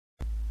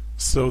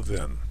So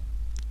then,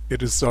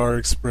 it is our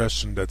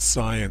expression that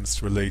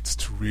science relates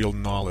to real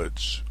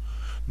knowledge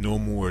no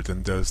more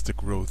than does the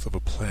growth of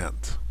a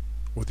plant,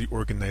 or the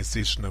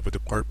organization of a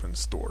department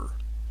store,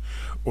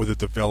 or the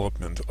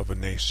development of a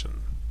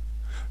nation,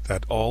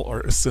 that all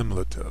are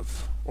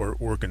assimilative, or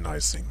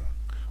organizing,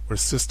 or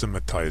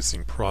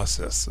systematizing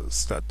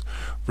processes that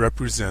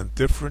represent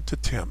different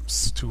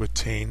attempts to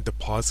attain the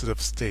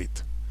positive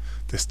state,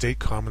 the state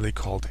commonly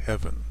called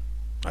heaven,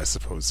 I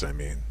suppose I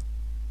mean.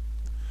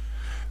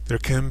 There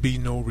can be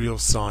no real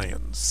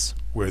science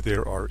where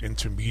there are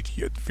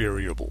intermediate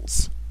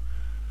variables,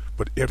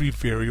 but every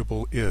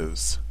variable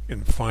is,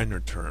 in finer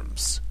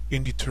terms,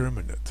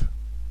 indeterminate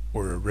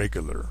or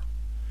irregular,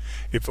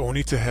 if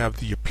only to have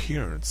the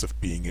appearance of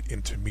being an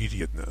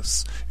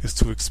intermediateness is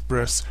to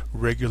express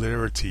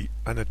regularity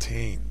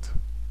unattained.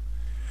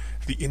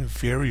 The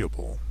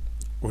invariable,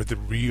 or the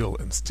real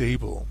and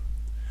stable,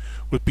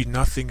 would be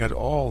nothing at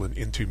all in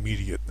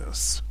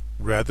intermediateness,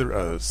 rather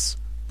as,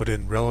 but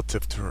in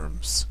relative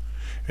terms,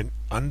 an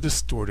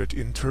undistorted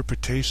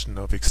interpretation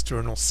of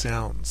external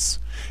sounds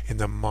in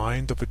the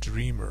mind of a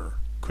dreamer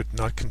could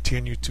not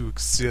continue to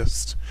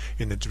exist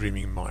in a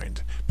dreaming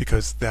mind,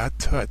 because that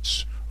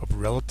touch of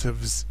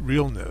relative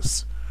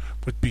realness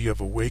would be of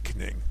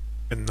awakening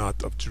and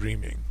not of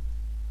dreaming.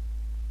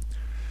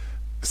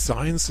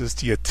 Science is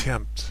the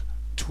attempt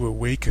to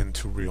awaken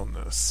to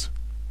realness,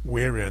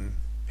 wherein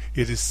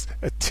it is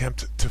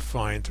attempt to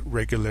find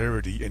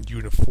regularity and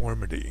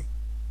uniformity.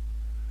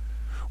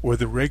 Or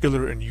the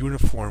regular and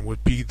uniform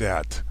would be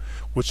that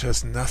which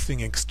has nothing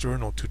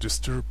external to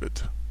disturb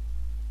it.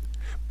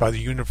 By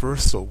the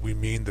universal we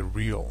mean the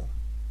real,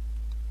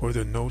 or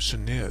the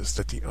notion is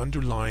that the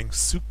underlying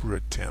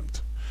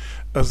super-attempt,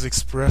 as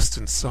expressed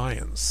in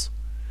science,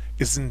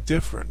 is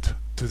indifferent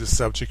to the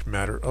subject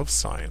matter of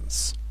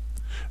science,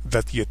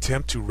 that the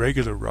attempt to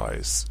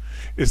regularize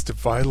is the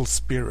vital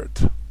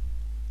spirit,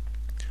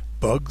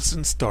 bugs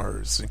and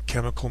stars and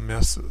chemical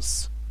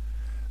messes,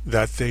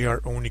 that they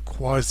are only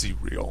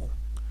quasi-real,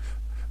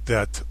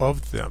 that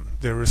of them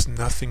there is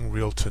nothing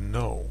real to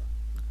know,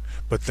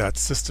 but that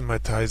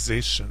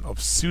systematization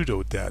of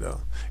pseudo-data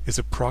is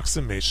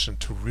approximation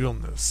to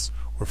realness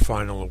or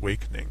final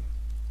awakening.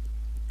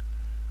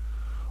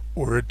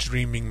 Or a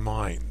dreaming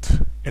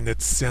mind, and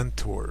its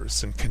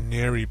centaurs and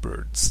canary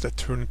birds that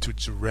turn into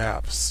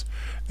giraffes,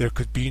 there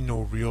could be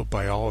no real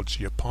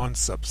biology upon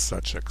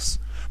sub-subjects,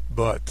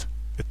 but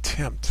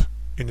attempt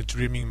in a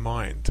dreaming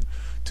mind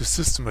to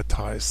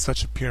systematize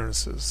such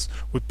appearances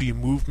would be a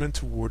movement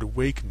toward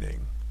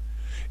awakening,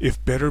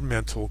 if better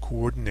mental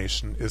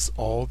coordination is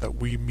all that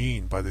we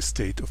mean by the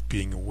state of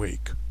being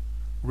awake,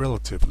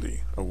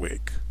 relatively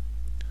awake.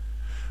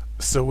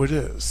 So it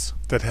is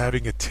that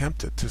having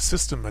attempted to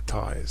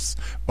systematize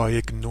by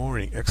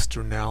ignoring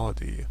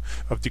externality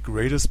of the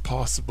greatest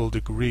possible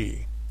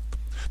degree,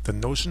 the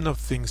notion of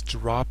things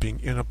dropping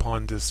in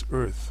upon this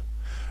earth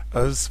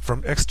as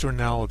from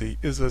externality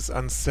is as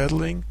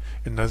unsettling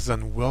and as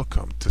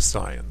unwelcome to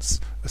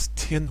science as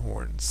tin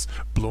horns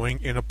blowing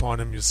in upon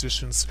a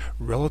musician's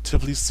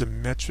relatively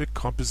symmetric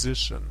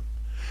composition,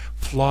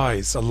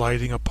 flies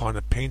alighting upon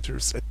a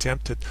painter's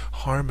attempted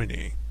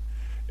harmony,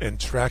 and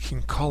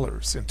tracking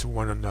colors into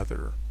one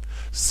another,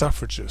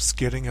 suffragists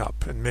getting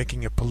up and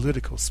making a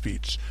political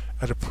speech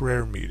at a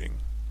prayer meeting.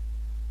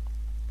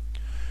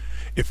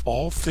 If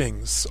all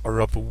things are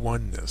of a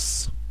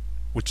oneness,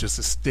 which is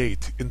a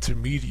state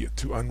intermediate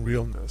to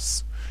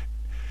unrealness,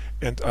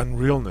 and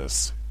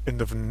unrealness and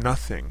of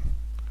nothing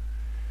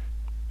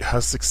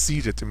has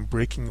succeeded in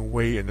breaking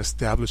away and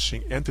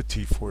establishing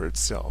entity for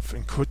itself,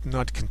 and could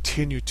not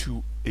continue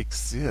to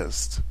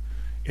exist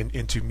in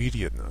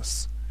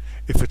intermediateness,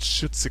 if it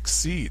should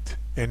succeed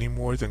any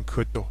more than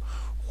could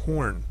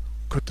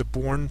the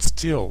born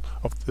still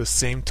of the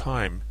same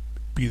time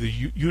be the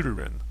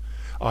uterine,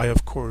 I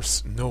of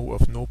course know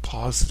of no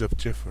positive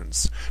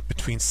difference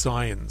between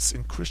science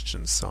and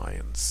Christian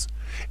Science,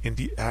 and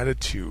the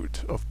attitude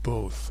of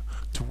both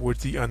toward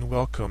the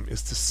unwelcome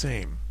is the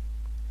same.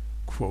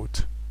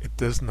 Quote, "It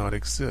does not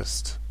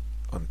exist."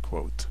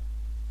 Unquote.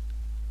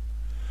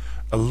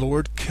 A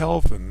Lord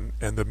Kelvin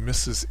and a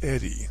Mrs.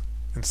 Eddy,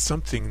 and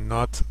something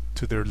not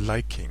to their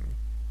liking.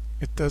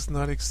 It does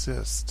not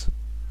exist.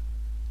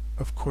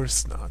 Of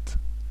course not.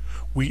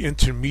 We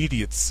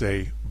intermediates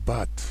say,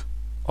 but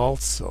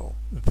also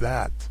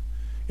that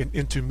in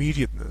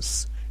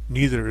intermediateness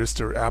neither is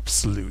there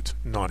absolute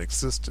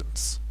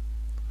non-existence.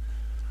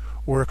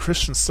 Or a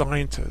Christian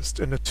Scientist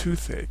and a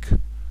toothache,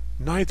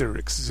 neither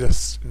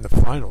exists in the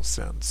final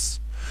sense.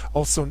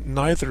 Also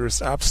neither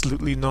is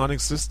absolutely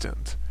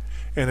non-existent,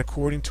 and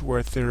according to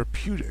our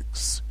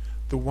therapeutics,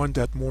 the one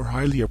that more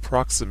highly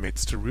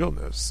approximates to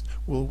realness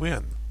will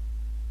win.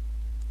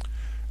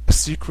 A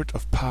secret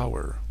of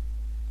power,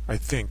 I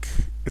think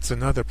it's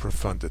another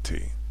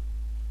profundity.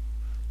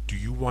 Do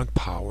you want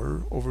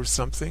power over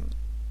something?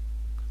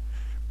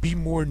 Be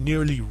more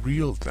nearly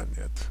real than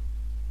it.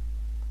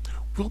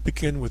 We'll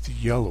begin with the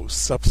yellow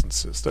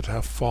substances that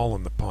have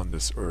fallen upon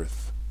this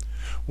earth.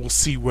 we'll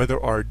see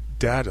whether our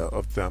data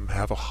of them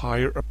have a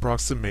higher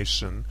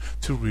approximation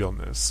to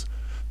realness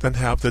than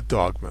have the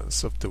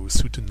dogmas of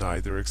those who deny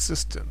their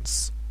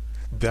existence,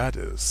 that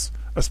is,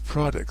 as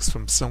products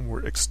from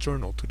somewhere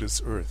external to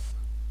this earth.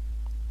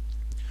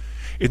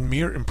 In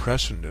mere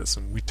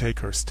impressionism we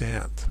take our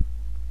stand.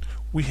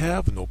 We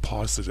have no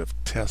positive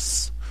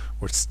tests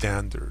or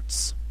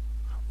standards.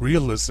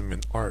 Realism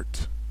in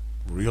art,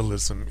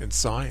 realism in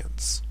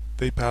science,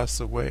 they pass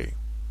away.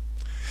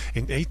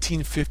 In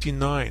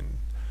 1859,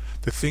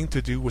 the thing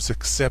to do was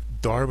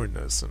accept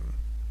Darwinism.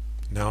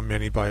 Now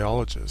many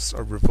biologists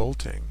are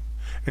revolting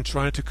and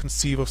trying to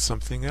conceive of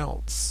something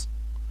else.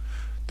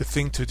 The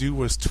thing to do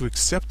was to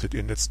accept it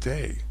in its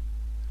day,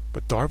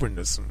 but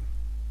Darwinism,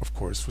 of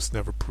course, was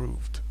never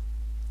proved.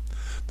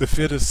 The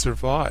fittest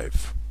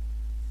survive.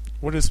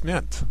 What is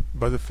meant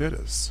by the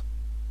fittest?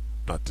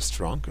 Not the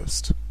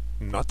strongest,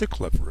 not the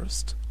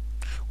cleverest.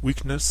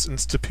 Weakness and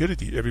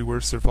stupidity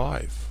everywhere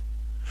survive.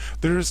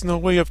 There is no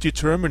way of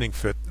determining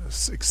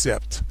fitness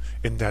except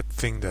in that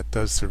thing that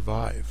does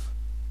survive.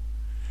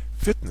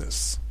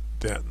 Fitness,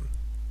 then,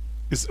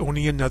 is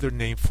only another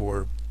name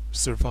for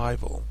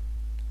survival.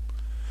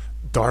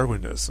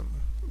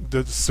 Darwinism,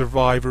 the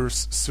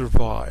survivors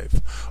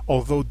survive,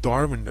 although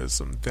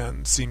Darwinism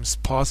then seems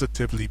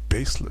positively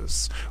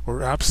baseless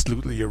or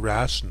absolutely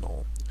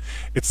irrational.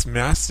 Its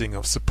massing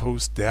of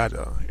supposed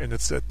data and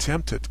its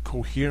attempted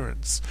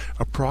coherence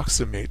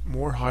approximate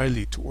more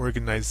highly to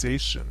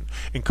organization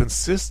and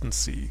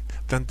consistency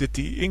than did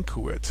the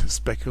inchoate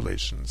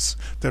speculations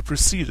that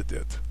preceded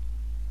it.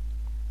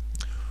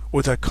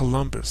 Or that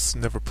Columbus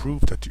never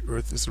proved that the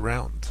earth is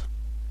round.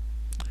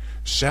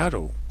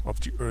 Shadow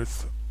of the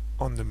earth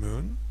on the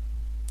moon?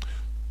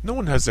 No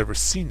one has ever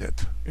seen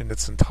it in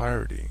its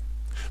entirety.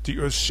 The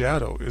earth's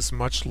shadow is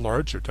much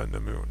larger than the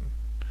moon.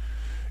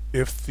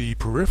 If the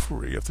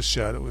periphery of the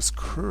shadow is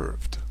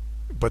curved,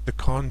 but the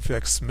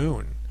convex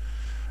moon,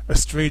 a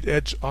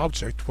straight-edge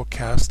object will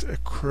cast a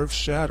curved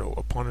shadow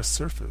upon a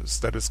surface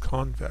that is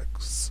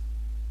convex.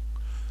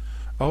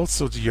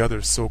 Also the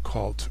other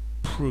so-called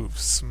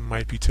proofs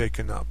might be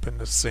taken up in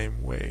the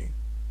same way.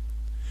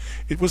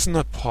 It was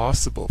not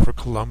possible for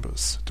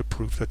Columbus to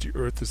prove that the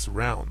earth is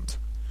round.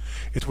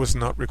 It was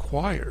not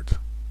required,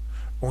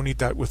 only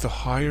that with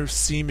a higher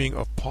seeming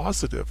of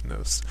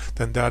positiveness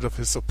than that of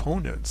his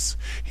opponents,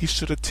 he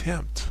should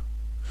attempt.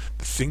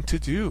 The thing to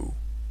do,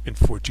 in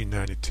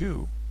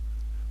 1492,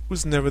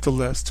 was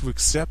nevertheless to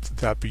accept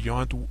that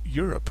beyond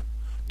Europe,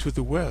 to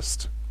the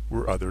west,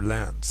 were other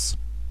lands.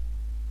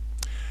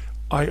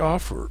 I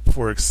offer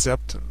for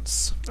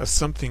acceptance, as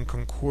something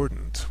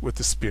concordant with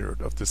the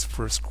spirit of this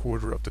first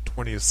quarter of the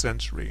 20th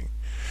century,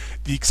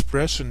 the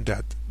expression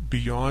that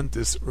beyond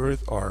this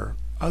earth are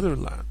other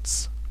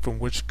lands, from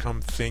which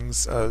come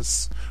things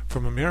as,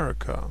 from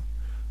America,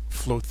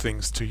 flow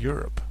things to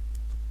Europe.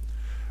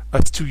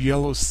 As to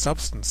yellow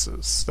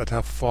substances that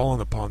have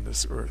fallen upon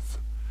this earth,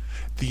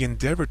 the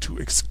endeavor to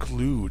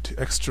exclude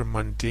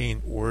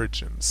extra-mundane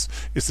origins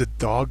is a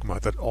dogma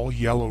that all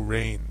yellow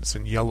rains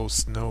and yellow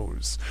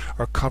snows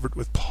are covered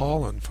with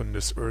pollen from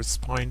this earth's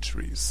pine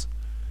trees.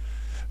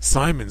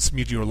 Simon's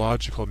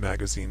meteorological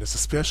magazine is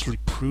especially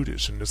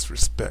prudish in this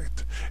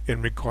respect,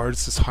 and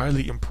regards as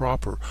highly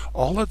improper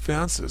all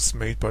advances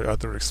made by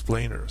other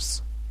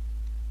explainers.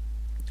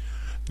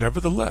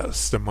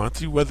 Nevertheless, the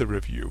Monthly Weather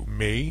Review,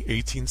 May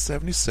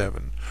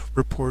 1877,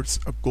 reports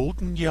a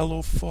golden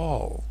yellow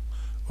fall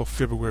of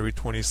February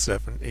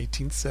 27,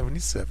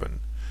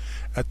 1877,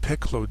 at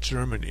Peclow,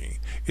 Germany,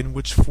 in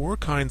which 4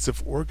 kinds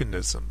of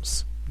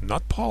organisms,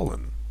 not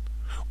pollen,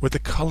 were the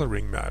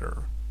coloring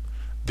matter.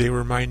 They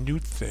were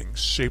minute things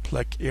shaped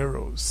like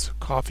arrows,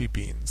 coffee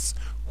beans,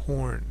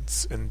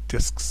 horns, and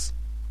discs.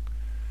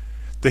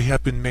 They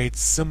have been made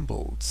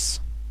symbols.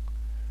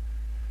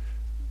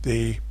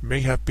 They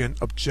may have been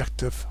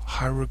objective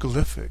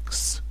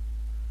hieroglyphics.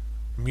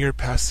 Mere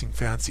passing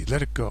fancy,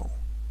 let it go.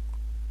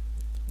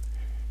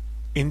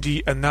 In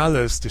the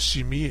Annales de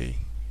Chimie,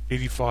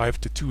 85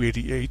 to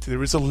 288,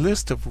 there is a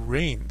list of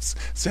rains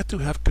said to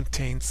have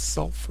contained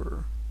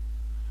sulfur.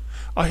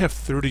 I have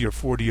 30 or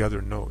 40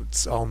 other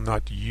notes. I'll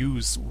not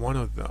use one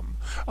of them.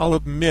 I'll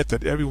admit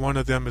that every one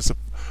of them is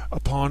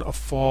upon a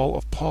fall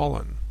of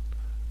pollen.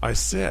 I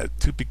said,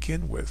 to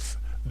begin with,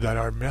 that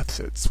our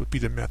methods would be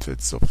the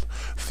methods of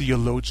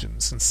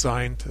theologians and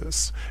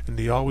scientists, and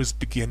they always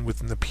begin with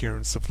an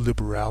appearance of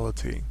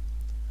liberality.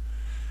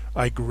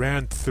 I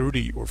grant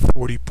 30 or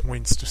 40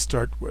 points to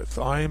start with.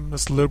 I'm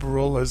as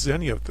liberal as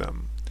any of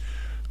them,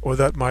 or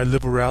that my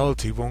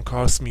liberality won't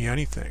cost me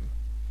anything,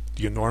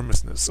 the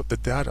enormousness of the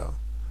data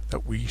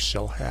that we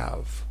shall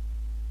have.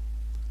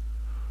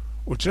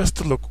 Or just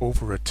to look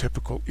over a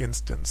typical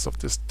instance of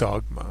this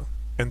dogma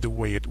and the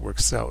way it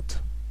works out.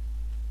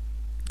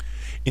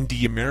 In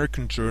the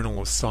American Journal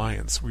of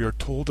Science, we are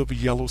told of a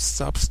yellow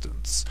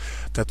substance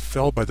that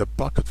fell by the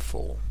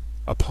bucketful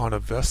upon a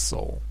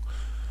vessel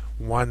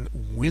one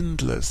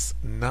windless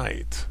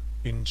night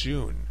in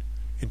June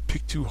in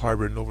Pictou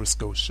Harbor, Nova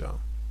Scotia.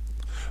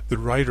 The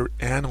writer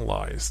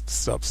analyzed the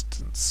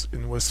substance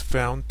and was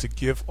found to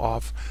give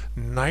off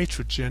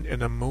nitrogen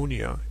and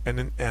ammonia and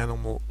an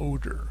animal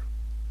odor.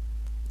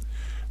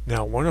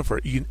 Now, one of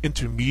our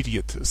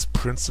intermediatist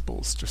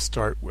principles to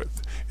start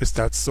with is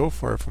that so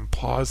far from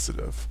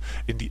positive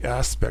in the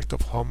aspect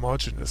of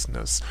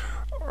homogeneousness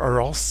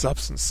are all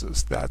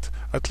substances that,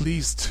 at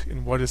least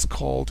in what is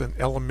called an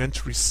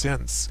elementary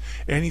sense,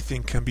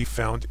 anything can be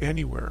found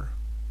anywhere.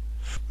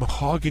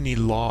 Mahogany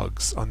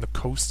logs on the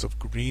coast of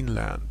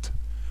Greenland,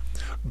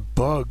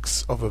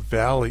 bugs of a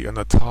valley on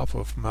the top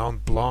of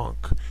Mont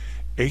Blanc,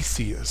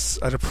 atheists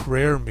at a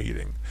prayer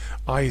meeting,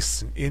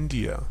 ice in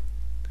India.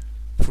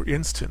 For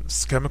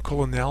instance,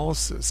 chemical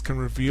analysis can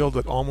reveal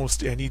that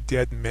almost any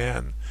dead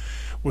man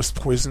was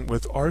poisoned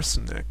with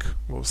arsenic,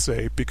 we'll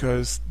say,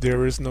 because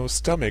there is no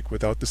stomach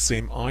without the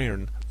same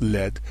iron,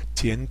 lead,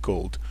 tin,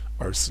 gold,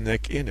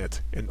 arsenic in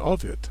it and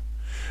of it,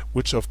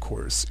 which of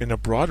course, in a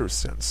broader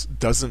sense,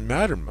 doesn't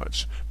matter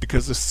much,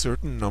 because a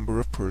certain number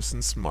of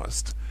persons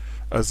must,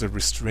 as a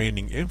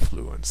restraining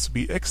influence,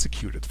 be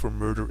executed for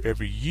murder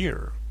every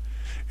year,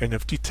 and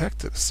if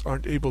detectives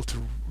aren't able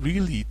to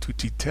really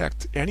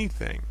detect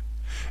anything,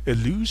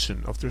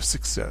 illusion of their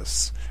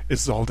success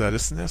is all that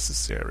is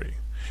necessary,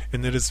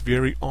 and it is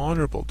very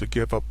honorable to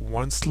give up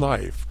one's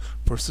life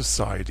for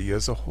society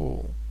as a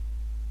whole.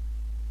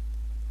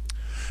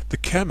 The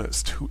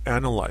chemist who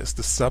analyzed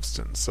the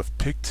substance of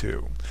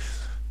Pictou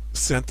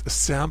sent a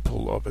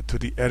sample of it to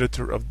the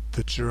editor of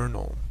the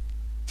journal.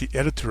 The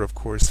editor, of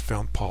course,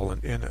 found pollen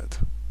in it.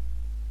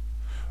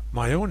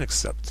 My own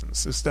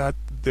acceptance is that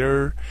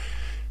there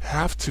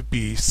have to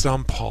be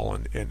some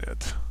pollen in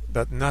it,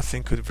 that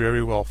nothing could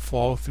very well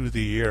fall through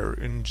the air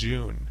in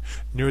June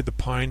near the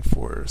pine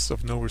forests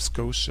of Nova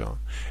Scotia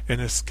and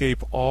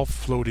escape all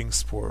floating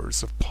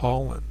spores of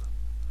pollen.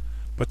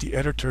 But the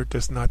editor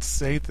does not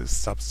say this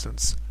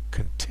substance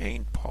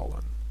contained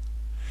pollen.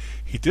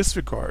 He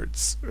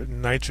disregards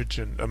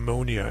nitrogen,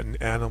 ammonia,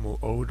 and animal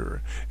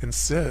odor and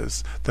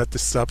says that the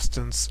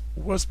substance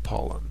was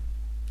pollen.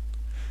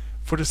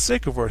 For the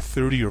sake of our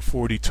 30 or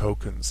 40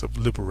 tokens of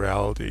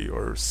liberality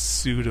or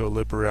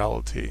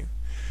pseudo-liberality,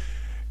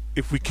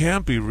 if we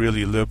can't be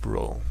really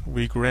liberal,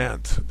 we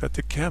grant that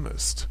the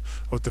chemist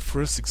of the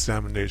first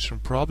examination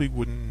probably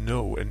wouldn't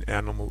know an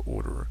animal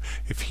odor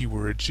if he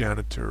were a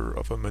janitor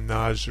of a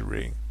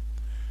menagerie.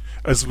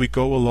 As we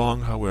go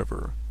along,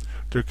 however,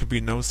 there can be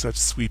no such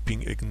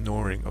sweeping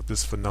ignoring of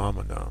this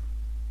phenomena.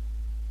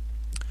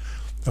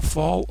 The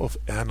fall of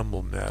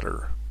animal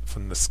matter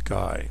from the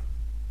sky.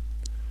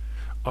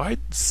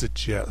 I'd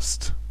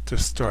suggest, to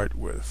start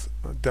with,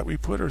 that we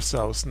put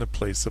ourselves in the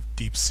place of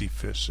deep-sea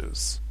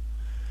fishes.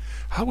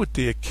 How would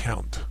they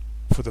account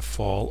for the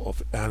fall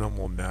of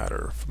animal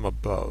matter from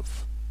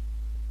above?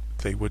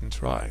 They wouldn't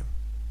try.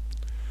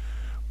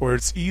 Or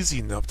it's easy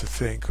enough to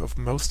think of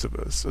most of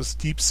us as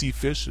deep-sea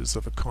fishes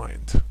of a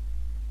kind.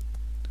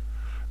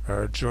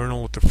 Our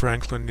journal at the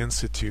Franklin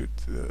Institute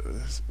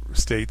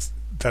states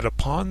that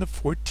upon the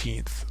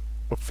 14th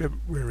of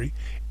February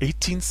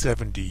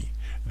 1870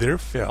 there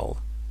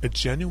fell at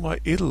Genoa,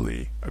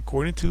 Italy,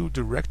 according to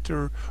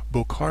Director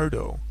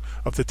Boccardo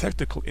of the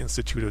Technical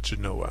Institute of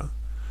Genoa,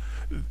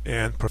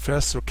 and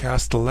Professor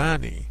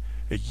Castellani,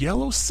 a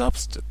yellow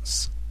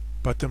substance,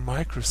 but the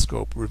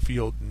microscope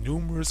revealed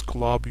numerous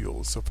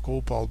globules of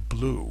cobalt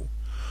blue,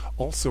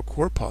 also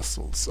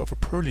corpuscles of a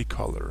pearly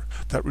color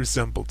that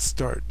resembled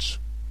starch.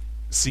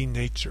 See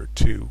Nature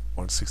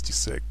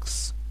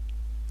 2/166.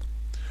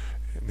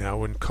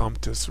 Now in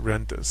Comptes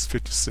Rendus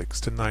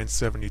 56 to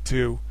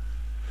 972,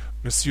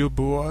 Monsieur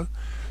Bois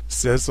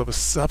says of a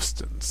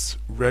substance,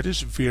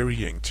 reddish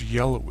varying to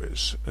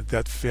yellowish,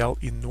 that fell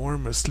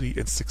enormously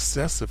and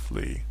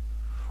successively,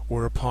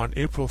 or upon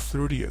April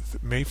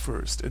 30th, May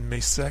 1st, and May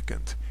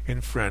 2nd,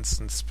 in France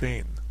and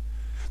Spain,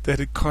 that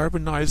it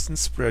carbonized and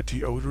spread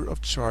the odor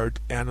of charred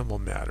animal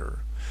matter,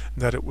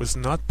 that it was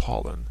not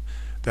pollen,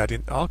 that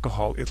in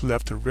alcohol it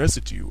left a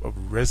residue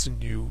of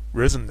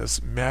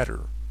resinous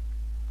matter.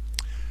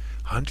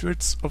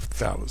 Hundreds of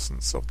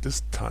thousands of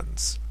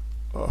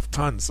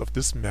tons of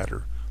this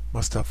matter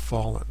must have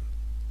fallen.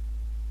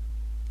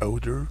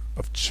 Odor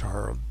of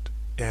charred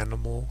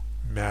animal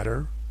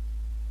matter?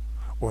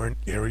 Or an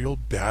aerial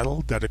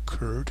battle that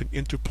occurred in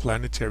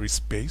interplanetary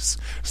space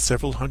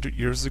several hundred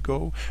years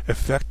ago,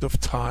 effect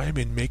of time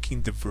in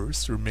making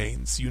diverse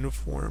remains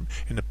uniform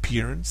in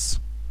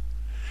appearance?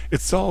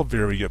 It's all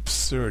very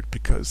absurd,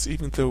 because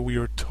even though we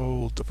are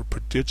told of a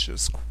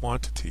prodigious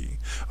quantity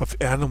of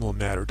animal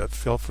matter that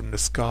fell from the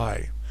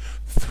sky,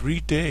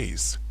 3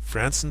 days,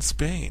 France and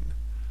Spain,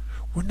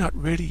 we're not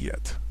ready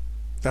yet.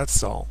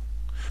 That's all.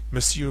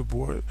 Monsieur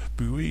Bois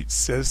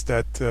says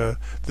that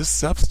this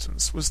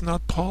substance was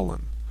not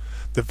pollen.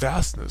 The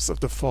vastness of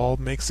the fall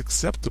makes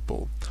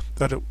acceptable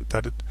that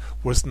it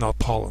was not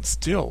pollen.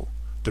 Still,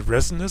 the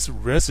resinous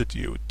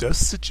residue does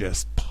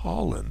suggest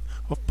pollen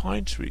of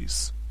pine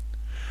trees.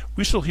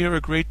 We shall hear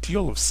a great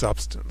deal of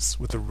substance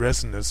with a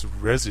resinous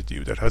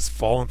residue that has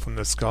fallen from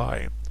the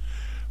sky.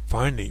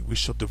 Finally, we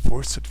shall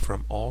divorce it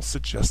from all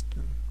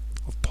suggestion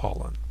of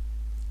pollen.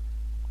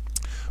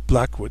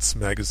 Blackwood's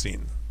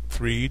Magazine,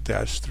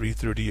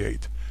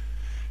 3-338.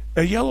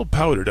 A yellow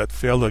powder that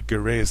fell at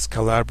Gerais,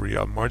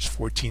 Calabria, March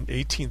 14,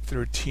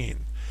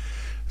 1813.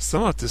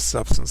 Some of this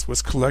substance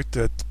was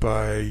collected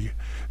by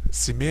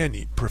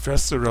Cimini,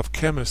 professor of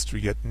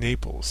chemistry at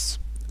Naples.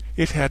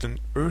 It had an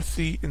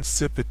earthy,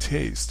 insipid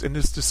taste and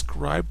is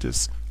described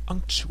as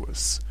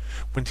unctuous.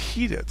 When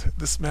heated,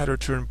 this matter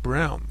turned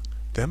brown,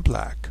 then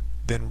black,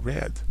 then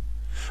red.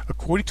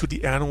 According to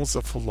the Annals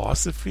of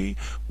Philosophy,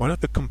 one of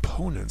the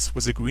components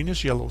was a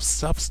greenish-yellow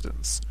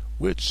substance,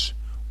 which,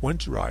 when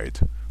dried,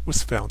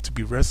 was found to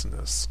be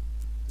resinous.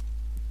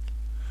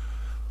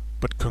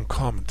 But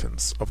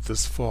concomitants of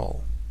this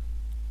fall.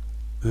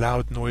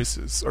 Loud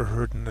noises are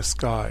heard in the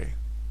sky.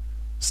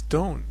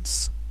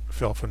 Stones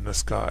fell from the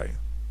sky.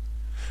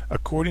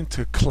 According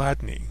to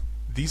Chladni,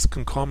 these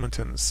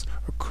concomitants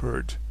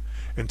occurred,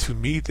 and to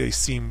me they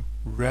seem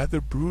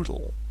rather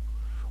brutal,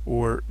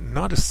 or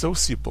not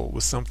associable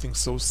with something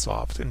so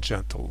soft and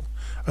gentle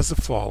as the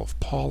fall of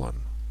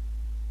pollen.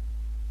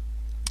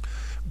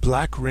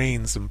 Black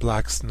rains and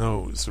black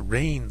snows,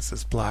 rains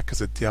as black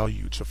as a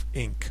deluge of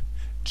ink,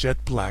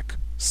 jet black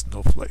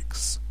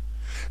snowflakes.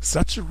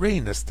 Such a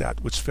rain as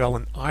that which fell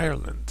in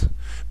Ireland,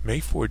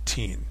 May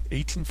 14,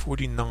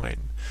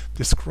 1849,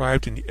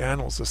 described in the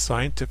Annals of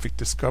Scientific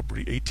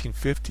Discovery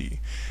 1850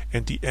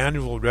 and the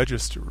Annual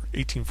Register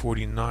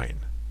 1849.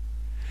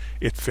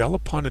 It fell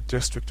upon a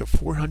district of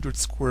 400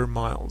 square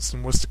miles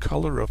and was the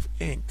color of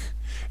ink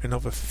and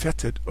of a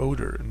fetid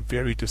odor and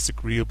very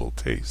disagreeable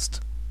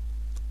taste.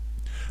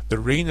 The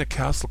rain at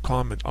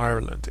Castlecommon,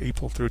 Ireland,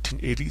 April 13,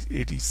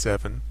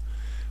 1887,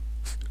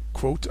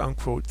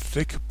 quote-unquote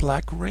thick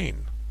black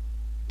rain,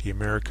 the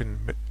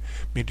American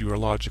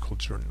Meteorological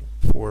Journal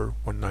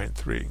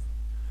 4193.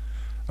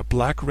 A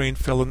black rain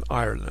fell in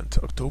Ireland,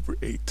 October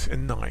 8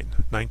 and 9,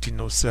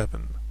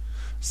 1907.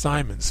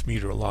 Simon's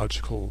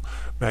Meteorological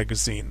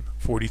Magazine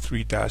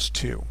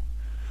 43-2.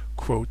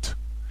 Quote,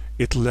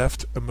 it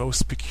left a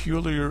most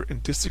peculiar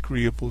and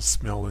disagreeable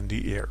smell in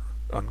the air.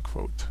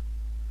 Unquote.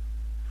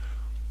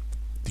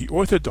 The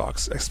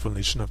orthodox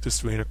explanation of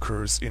this rain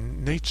occurs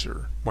in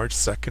Nature, March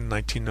 2,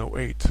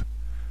 1908.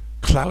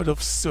 Cloud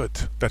of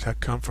soot that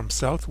had come from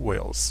South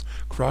Wales,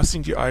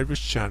 crossing the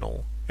Irish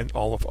Channel and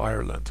all of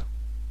Ireland.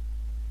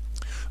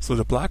 So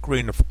the black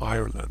rain of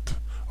Ireland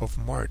of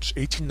March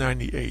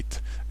 1898,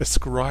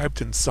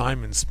 ascribed in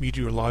Simon's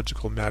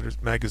Meteorological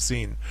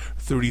Magazine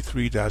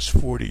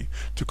 33-40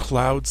 to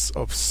clouds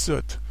of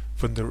soot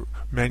from the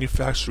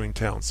manufacturing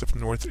towns of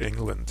North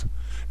England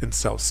and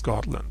South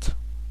Scotland.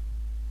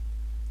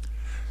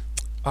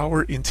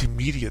 Our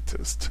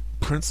intermediatist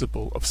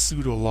principle of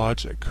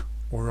pseudologic,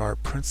 or our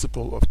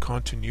principle of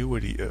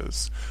continuity,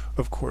 is,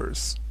 of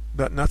course,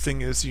 that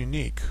nothing is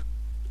unique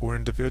or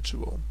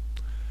individual,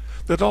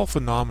 that all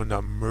phenomena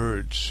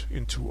merge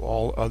into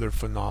all other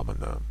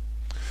phenomena,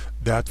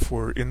 that,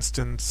 for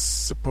instance,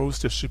 suppose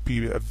there should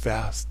be a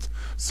vast,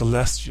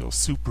 celestial,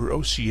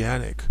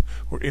 superoceanic,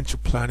 or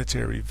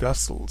interplanetary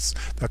vessels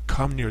that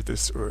come near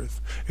this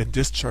earth and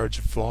discharge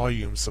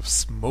volumes of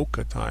smoke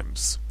at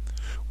times.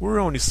 We're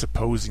only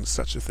supposing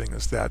such a thing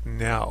as that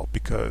now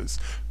because,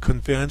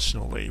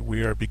 conventionally,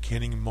 we are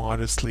beginning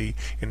modestly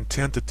and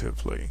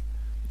tentatively.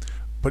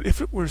 But if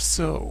it were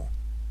so,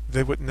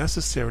 there would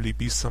necessarily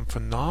be some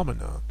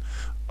phenomena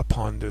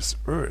upon this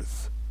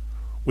earth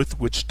with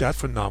which that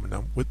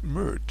phenomenon would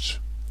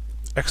merge.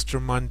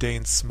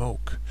 Extra-mundane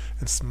smoke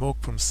and smoke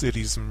from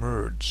cities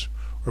merge,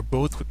 or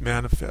both would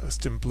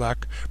manifest in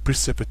black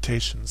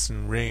precipitations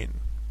and rain.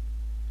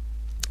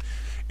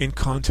 In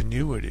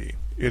continuity,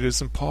 it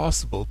is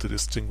impossible to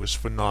distinguish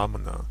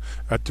phenomena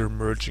at their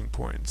merging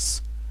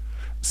points,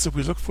 so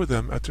we look for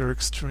them at their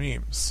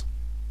extremes.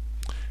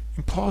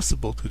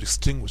 Impossible to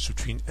distinguish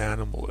between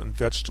animal and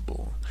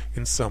vegetable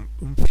in some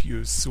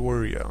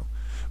infusoria,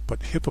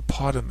 but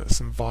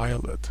hippopotamus and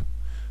violet.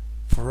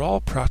 For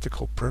all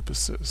practical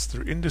purposes,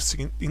 they're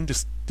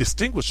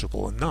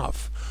indistinguishable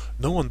enough.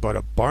 No one but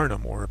a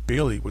Barnum or a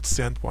Bailey would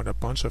send one a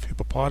bunch of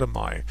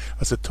hippopotami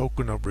as a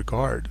token of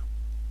regard.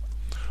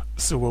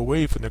 So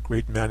away from the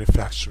great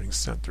manufacturing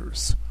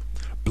centers.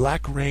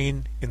 Black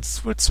rain in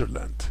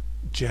Switzerland,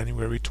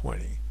 January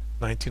 20,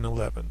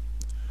 1911.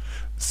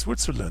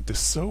 Switzerland is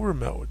so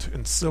remote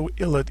and so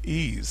ill at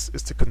ease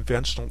is the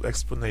conventional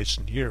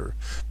explanation here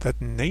that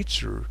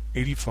Nature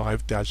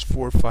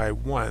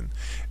 85-451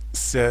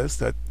 says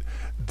that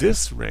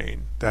this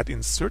rain, that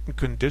in certain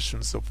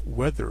conditions of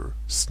weather,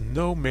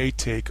 snow may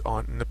take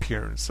on an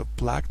appearance of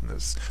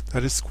blackness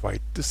that is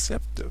quite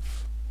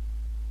deceptive.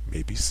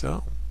 Maybe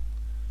so.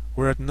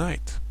 Or at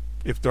night,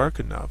 if dark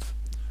enough,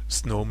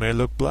 snow may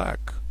look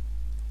black.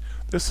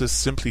 This is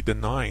simply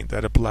denying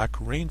that a black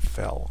rain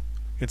fell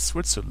in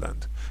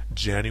Switzerland,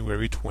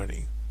 January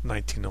 20,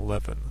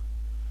 1911.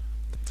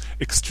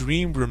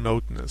 Extreme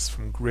remoteness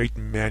from great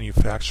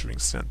manufacturing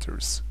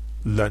centers,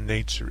 La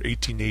Nature,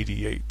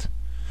 1888.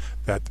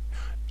 That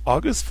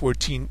August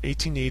 14,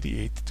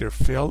 1888, there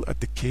fell at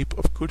the Cape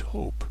of Good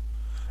Hope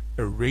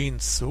a rain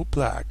so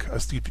black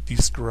as to be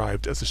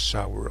described as a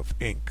shower of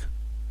ink.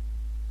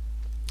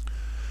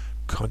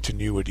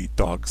 Continuity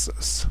dogs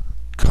us.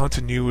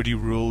 Continuity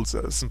rules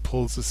us and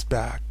pulls us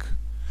back.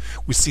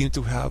 We seem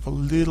to have a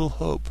little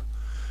hope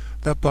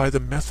that by the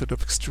method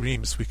of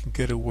extremes we can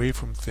get away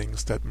from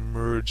things that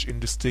merge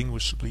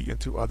indistinguishably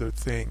into other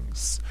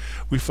things.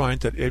 We find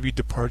that every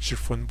departure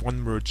from one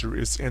merger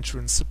is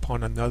entrance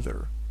upon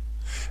another.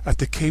 At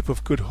the Cape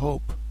of Good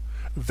Hope,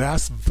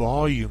 vast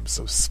volumes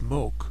of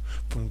smoke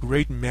from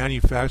great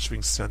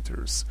manufacturing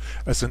centers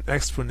as an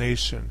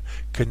explanation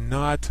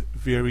cannot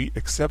very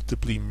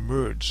acceptably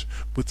merge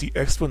with the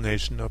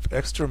explanation of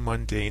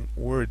extra-mundane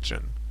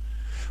origin,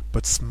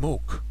 but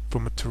smoke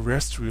from a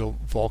terrestrial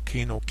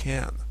volcano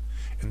can,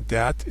 and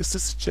that is the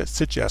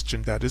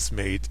suggestion that is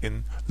made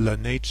in La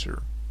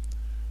Nature.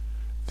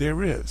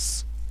 There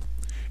is,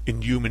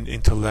 in human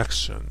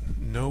intellection,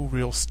 no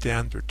real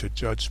standard to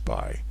judge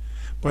by,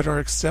 but our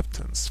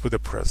acceptance, for the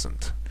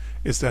present,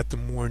 is that the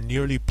more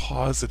nearly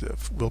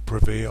positive will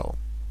prevail.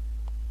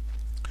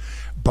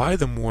 By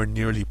the more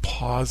nearly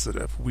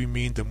positive, we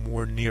mean the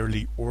more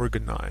nearly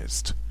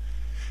organized.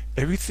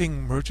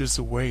 Everything merges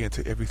away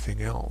into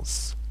everything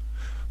else,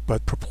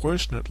 but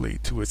proportionately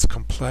to its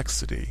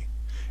complexity.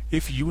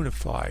 If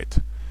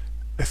unified,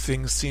 a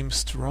thing seems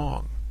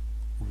strong,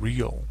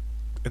 real,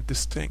 and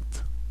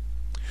distinct.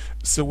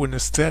 So in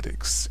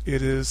aesthetics,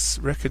 it is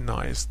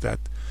recognized that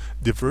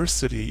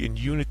diversity in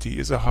unity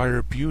is a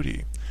higher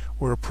beauty,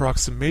 or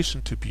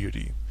approximation to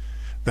beauty,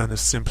 than a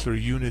simpler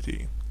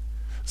unity.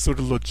 So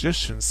the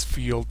logicians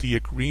feel the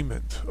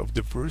agreement of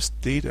diverse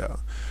data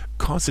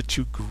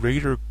constitute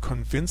greater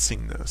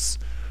convincingness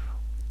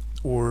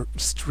or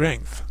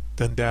strength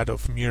than that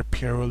of mere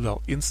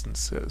parallel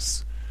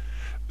instances.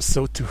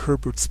 So to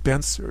Herbert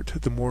Spencer,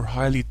 the more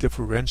highly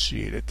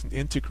differentiated and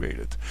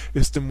integrated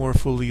is the more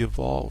fully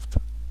evolved.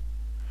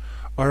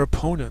 Our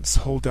opponents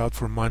hold out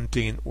for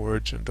mundane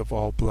origin of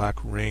all black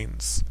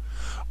rains.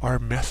 Our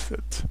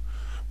method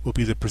will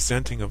be the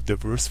presenting of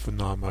diverse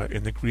phenomena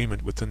in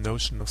agreement with the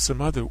notion of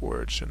some other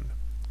origin.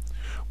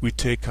 We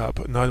take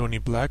up not only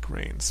black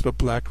rains, but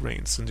black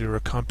rains and their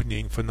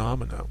accompanying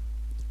phenomena.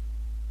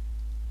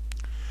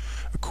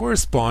 A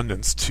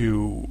correspondence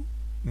to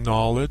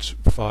Knowledge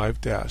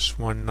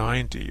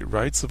 5-190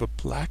 writes of a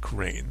black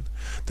rain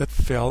that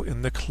fell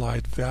in the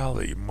Clyde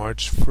Valley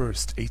March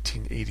 1st,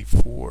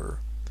 1884.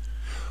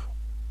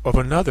 Of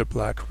another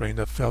black rain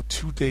that fell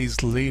 2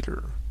 days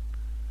later.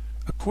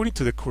 According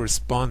to the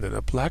correspondent,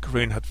 a black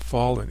rain had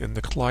fallen in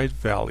the Clyde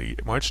Valley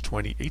March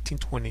 20,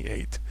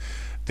 1828,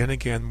 then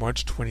again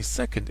March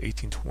 22,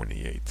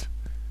 1828.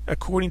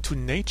 According to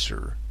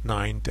Nature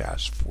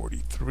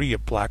 9-43, a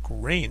black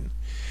rain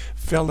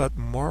fell at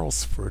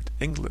Marlsford,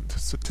 England,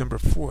 September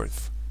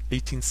 4th,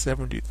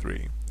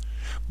 1873.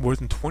 More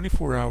than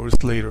 24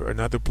 hours later,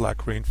 another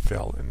black rain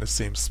fell in the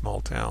same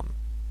small town.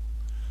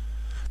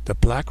 The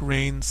Black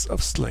Rains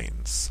of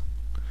Slains.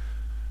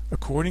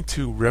 According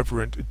to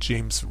Reverend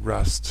James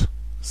Rust,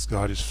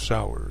 Scottish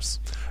Showers,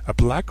 a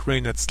black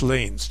rain at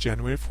Slains,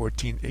 January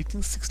 14,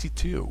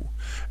 1862,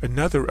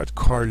 another at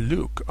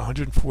Carluke,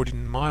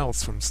 114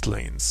 miles from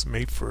Slains,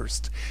 May 1,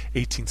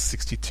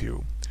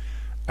 1862.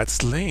 At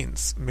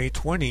Slains, May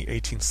 20,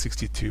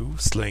 1862,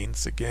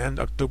 Slains again,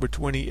 October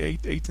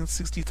 28,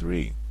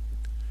 1863.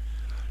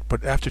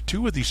 But after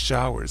two of these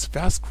showers,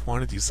 vast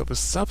quantities of a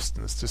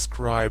substance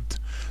described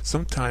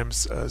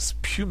sometimes as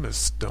pumice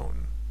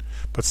stone,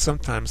 but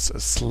sometimes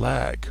as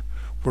slag,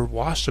 were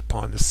washed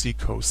upon the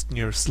seacoast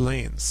near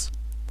Slains.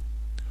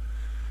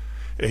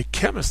 A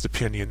chemist's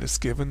opinion is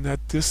given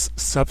that this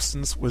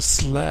substance was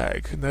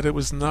slag, and that it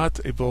was not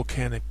a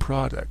volcanic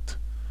product,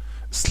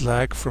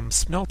 slag from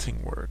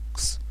smelting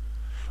works.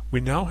 We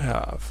now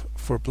have,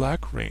 for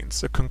black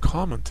rains, a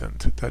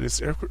concomitant that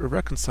is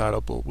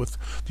irreconcilable with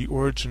the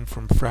origin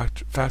from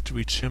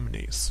factory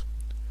chimneys.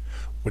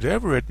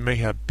 Whatever it may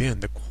have been,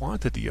 the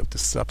quantity of the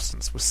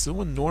substance was so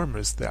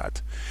enormous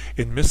that,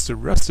 in Mr.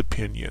 Rust's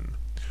opinion,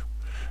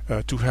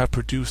 to have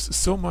produced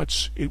so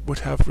much it would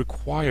have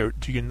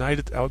required the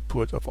united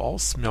output of all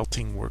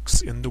smelting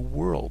works in the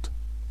world.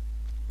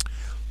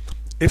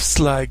 If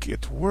slag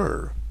it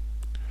were,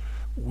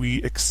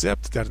 we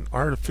accept that an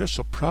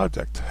artificial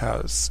product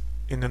has,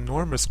 in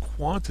enormous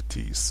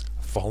quantities,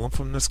 fallen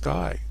from the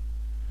sky.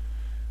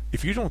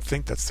 If you don't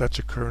think that such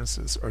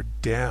occurrences are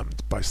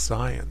damned by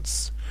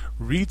science,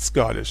 read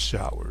Scottish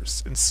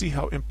Showers and see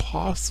how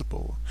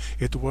impossible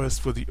it was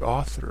for the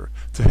author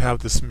to have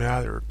this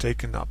matter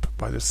taken up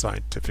by the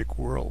scientific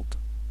world.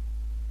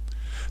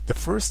 The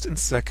first and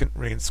second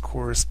rains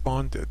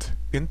corresponded,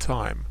 in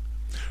time,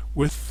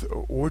 with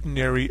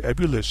ordinary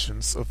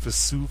ebullitions of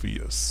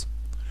Vesuvius.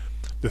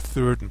 The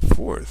third and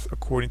fourth,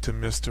 according to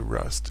Mr.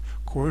 Rust,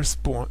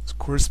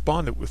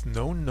 corresponded with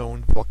no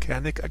known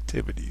volcanic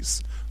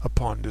activities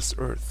upon this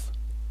earth.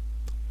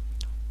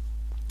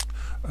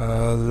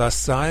 La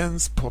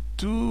Science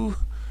Portue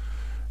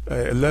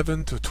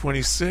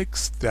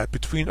 11-26, that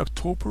between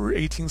October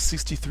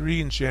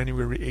 1863 and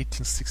January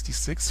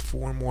 1866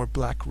 4 more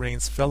black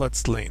rains fell at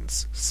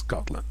Slains,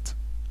 Scotland.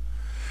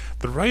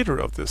 The writer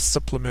of this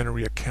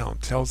supplementary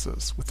account tells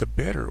us with a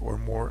better or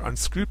more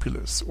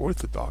unscrupulous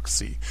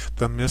orthodoxy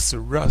than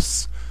Mr.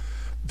 Russ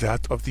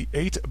that of the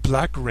 8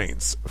 black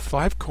rains,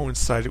 5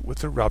 coincided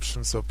with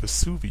eruptions of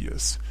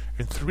Vesuvius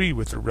and 3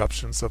 with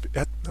eruptions of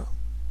Etna.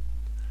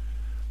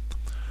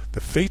 The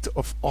fate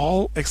of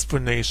all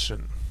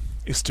explanation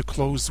is to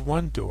close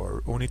one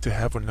door only to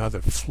have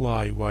another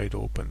fly wide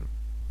open.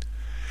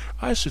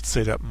 I should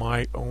say that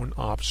my own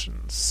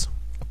options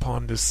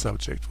upon this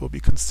subject will be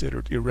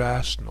considered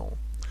irrational,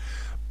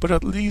 but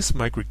at least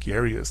my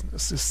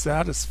gregariousness is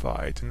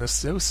satisfied in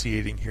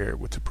associating here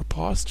with the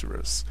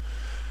preposterous,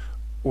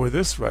 or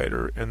this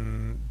writer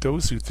and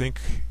those who think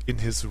in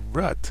his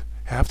rut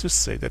have to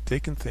say that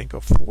they can think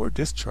of 4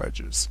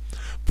 discharges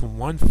from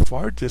one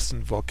far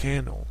distant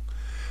volcano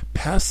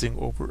passing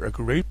over a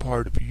great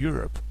part of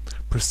Europe,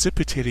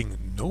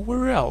 precipitating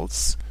nowhere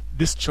else,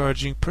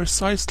 discharging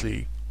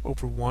precisely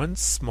over one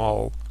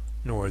small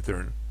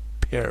northern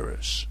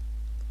parish,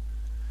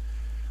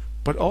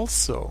 but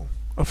also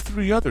of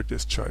 3 other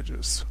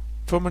discharges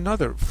from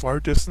another far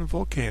distant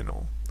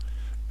volcano,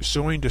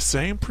 showing the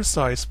same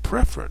precise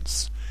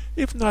preference,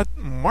 if not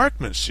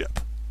marksmanship,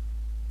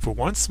 for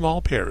one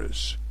small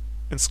parish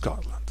in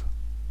Scotland.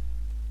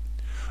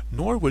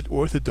 Nor would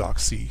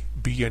orthodoxy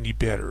be any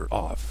better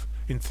off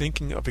in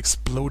thinking of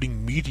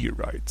exploding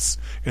meteorites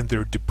and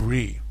their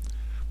debris.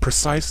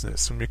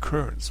 Preciseness and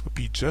recurrence would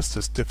be just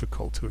as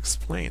difficult to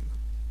explain.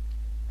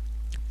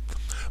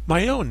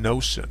 My own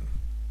notion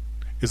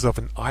is of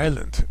an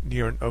island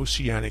near an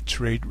oceanic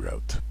trade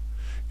route.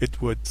 It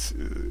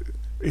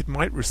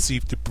might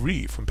receive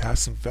debris from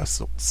passing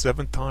vessels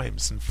 7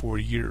 times in 4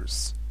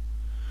 years.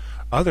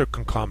 Other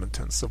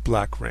concomitants of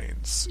black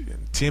rains.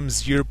 In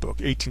Tim's Yearbook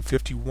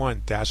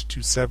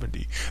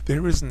 1851-270,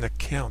 there is an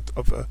account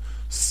of a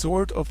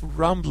sort of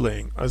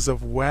rumbling as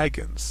of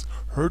wagons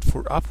heard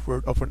for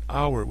upward of an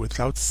hour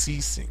without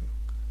ceasing.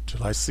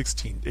 July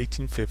 16,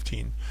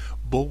 1815,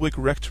 Bulwick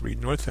Rectory,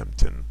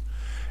 Northampton,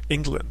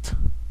 England.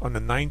 On the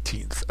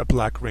 19th, a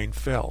black rain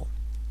fell.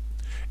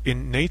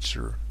 In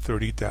Nature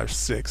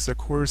 30-6, a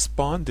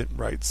correspondent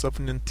writes of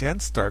an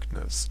intense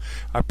darkness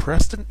at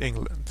Preston,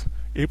 England,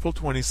 April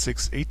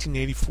 26,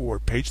 1884,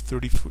 page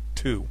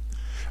 32.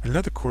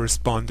 Another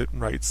correspondent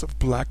writes of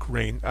black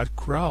rain at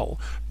Crowle,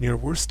 near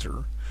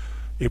Worcester,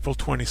 April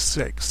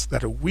 26,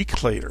 that a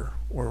week later,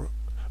 or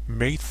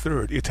May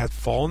 3rd, it had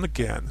fallen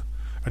again.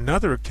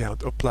 Another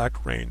account of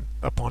black rain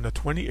upon the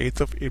 28th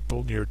of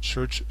April near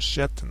Church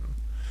Shetton,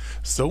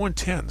 so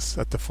intense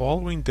that the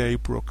following day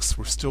brooks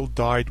were still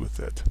dyed with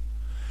it.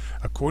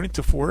 According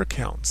to 4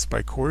 accounts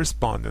by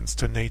correspondents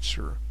to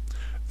Nature,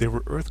 there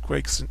were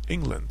earthquakes in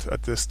England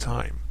at this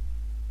time.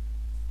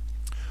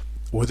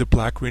 Or the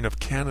black rain of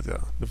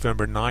Canada,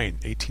 November 9,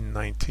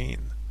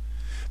 1819.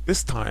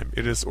 This time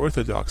it is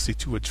orthodoxy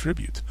to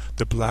attribute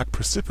the black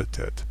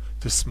precipitate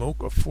to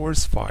smoke of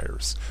forest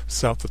fires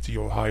south of the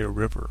Ohio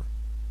River.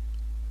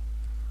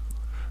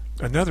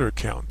 Another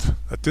account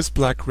that this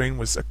black rain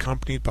was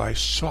accompanied by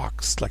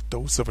shocks like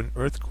those of an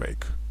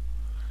earthquake.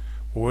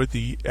 Or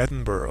the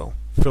Edinburgh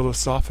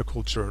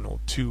Philosophical Journal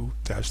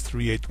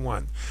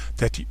 2-381,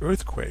 that the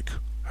earthquake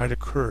had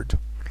occurred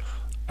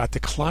at the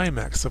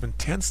climax of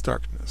intense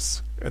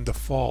darkness and the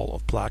fall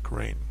of black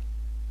rain.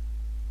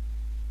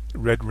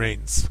 Red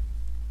rains.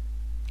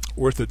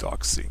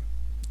 Orthodoxy.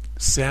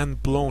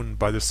 Sand blown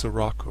by the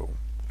Sirocco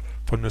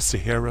from the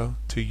Sahara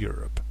to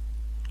Europe.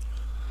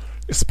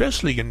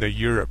 Especially in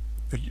the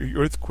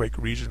earthquake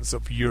regions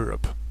of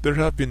Europe, there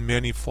have been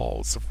many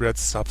falls of red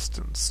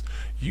substance,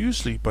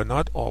 usually but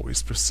not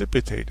always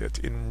precipitated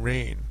in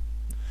rain.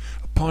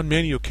 Upon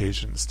many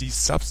occasions these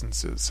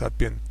substances have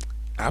been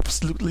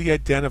absolutely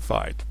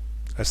identified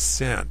as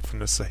sand from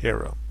the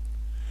Sahara.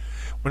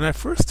 When I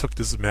first took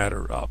this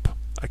matter up,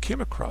 I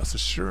came across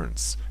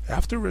assurance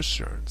after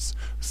assurance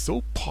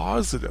so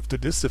positive to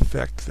this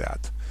effect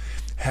that,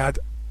 had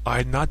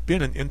I not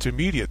been an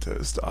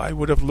intermediatist, I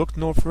would have looked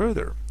no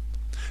further.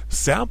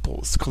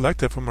 Samples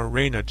collected from a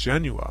rain at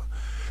Genoa,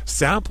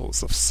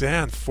 samples of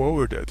sand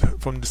forwarded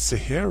from the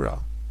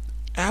Sahara.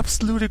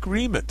 Absolute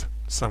agreement,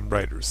 some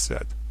writers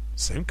said.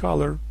 Same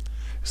color,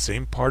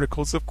 same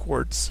particles of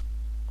quartz,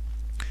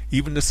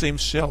 even the same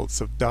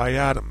shells of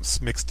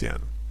diatoms mixed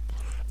in.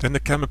 Then the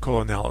chemical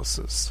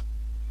analysis.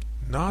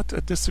 Not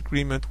a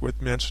disagreement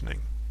worth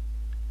mentioning.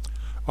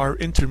 Our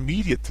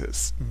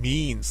intermediatist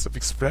means of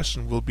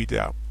expression will be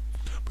that,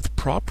 with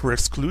proper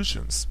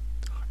exclusions,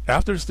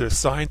 after their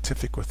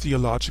scientific or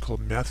theological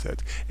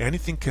method,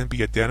 anything can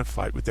be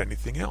identified with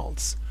anything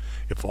else,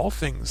 if all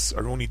things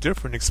are only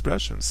different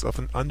expressions of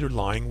an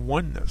underlying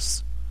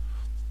oneness.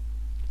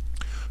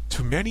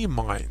 To many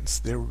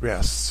minds there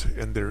rests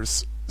and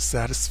there's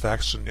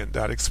satisfaction in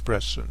that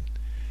expression,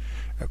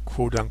 a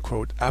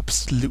quote-unquote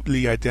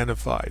absolutely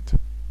identified.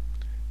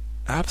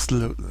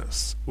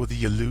 Absoluteness, or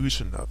the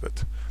illusion of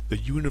it, the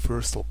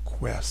universal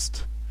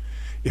quest.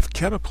 If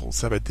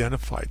chemicals have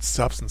identified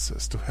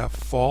substances to have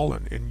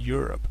fallen in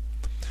Europe,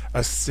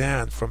 as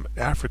sand from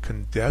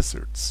African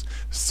deserts,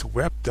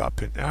 swept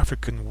up in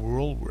African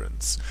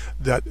whirlwinds,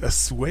 that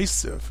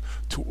assuasive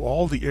to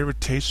all the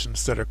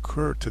irritations that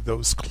occur to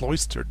those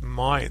cloistered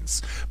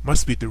minds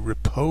must be the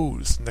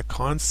repose in the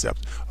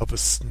concept of a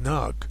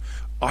snug,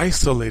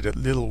 isolated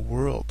little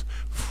world,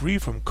 free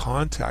from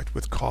contact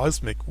with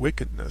cosmic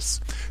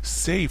wickedness,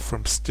 safe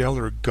from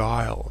stellar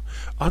guile,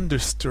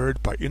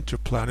 undisturbed by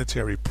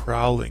interplanetary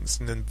prowlings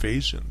and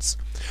invasions.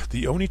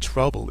 The only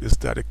trouble is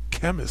that a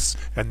chemist's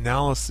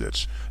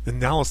analysis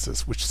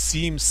which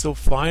seems so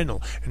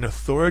final and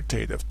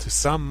authoritative to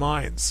some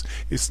minds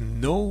is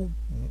no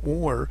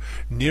more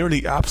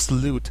nearly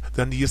absolute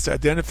than is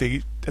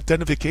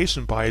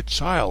identification by a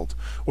child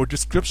or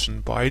description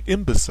by an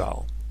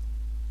imbecile.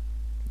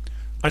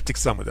 I take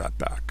some of that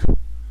back.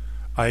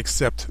 I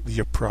accept the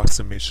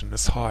approximation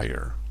is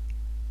higher,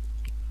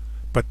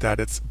 but that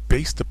it's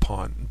based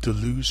upon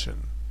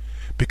delusion,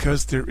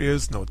 because there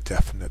is no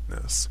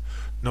definiteness,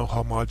 no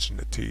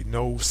homogeneity,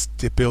 no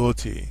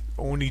stability,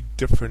 only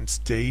different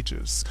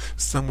stages,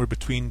 somewhere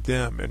between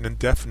them and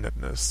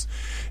indefiniteness,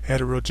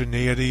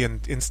 heterogeneity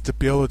and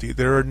instability.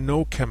 There are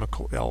no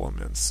chemical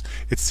elements.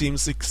 It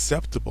seems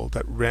acceptable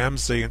that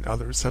Ramsay and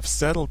others have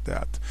settled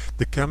that.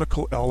 The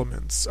chemical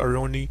elements are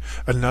only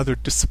another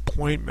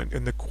disappointment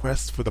in the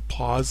quest for the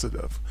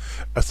positive,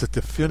 as the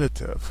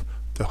definitive,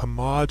 the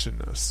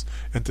homogeneous,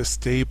 and the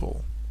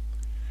stable.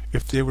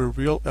 If they were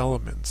real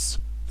elements,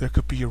 there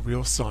could be a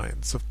real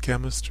science of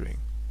chemistry.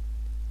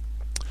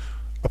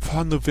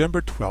 Upon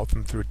November 12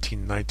 and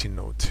 13,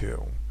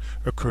 1902,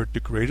 occurred the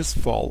greatest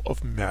fall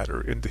of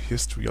matter in the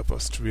history of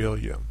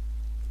Australia.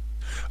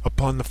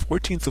 Upon the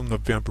 14th of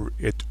November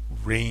it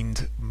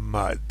rained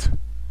mud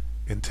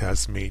in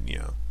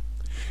Tasmania.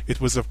 It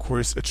was of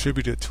course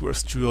attributed to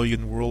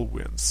Australian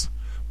whirlwinds,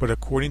 but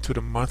according to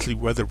the Monthly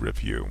Weather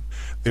Review,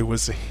 there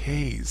was a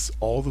haze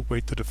all the way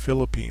to the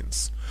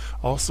Philippines,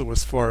 also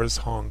as far as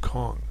Hong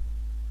Kong.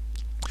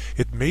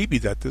 It may be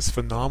that this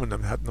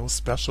phenomenon had no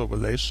special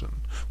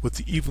relation with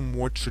the even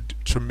more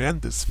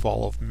tremendous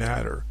fall of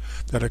matter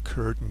that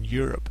occurred in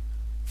Europe,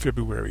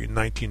 February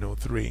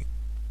 1903.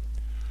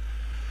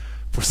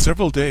 For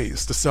several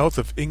days, the south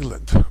of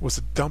England was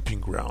a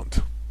dumping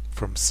ground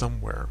from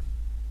somewhere.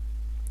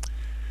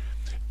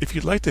 If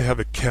you'd like to have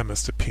a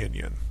chemist's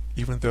opinion,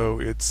 even though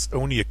it's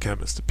only a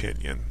chemist's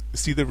opinion,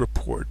 see the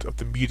report of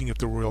the meeting of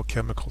the Royal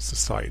Chemical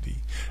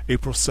Society,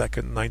 April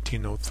 2nd,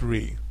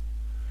 1903.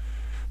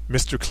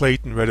 Mr.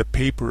 Clayton read a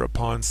paper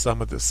upon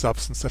some of the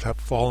substances that have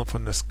fallen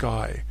from the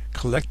sky,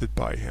 collected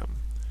by him.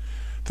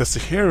 The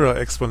Sahara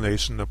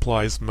explanation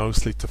applies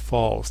mostly to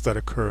falls that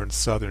occur in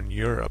southern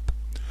Europe.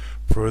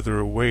 Further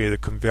away, the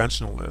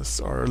conventionalists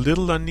are a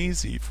little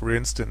uneasy. For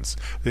instance,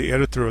 the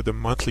editor of the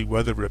Monthly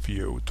Weather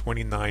Review,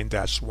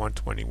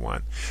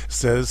 29-121,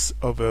 says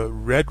of a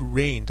red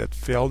rain that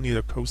fell near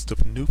the coast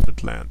of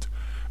Newfoundland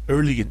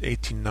early in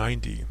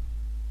 1890.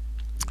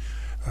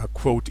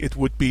 Quote, "It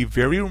would be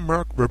very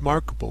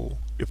remarkable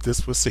if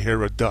this was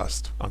Sahara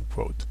dust,"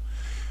 unquote.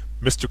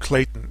 Mr.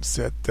 Clayton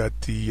said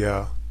that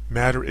the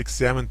matter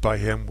examined by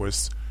him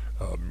was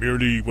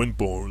merely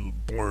windborne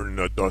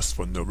dust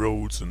from the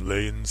roads and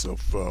lanes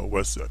of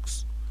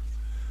Wessex.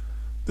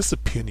 This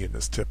opinion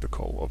is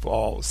typical of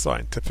all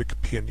scientific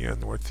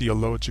opinion or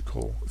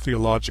theological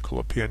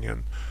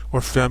opinion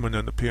or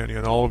feminine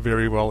opinion, all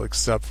very well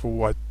except for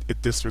what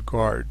it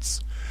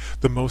disregards.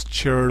 The most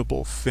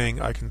charitable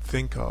thing I can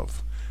think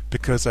of,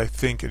 because I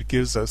think it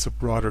gives us a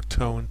broader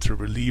tone to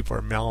relieve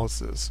our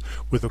malices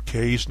with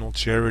occasional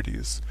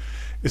charities,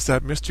 is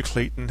that Mr.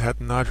 Clayton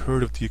had not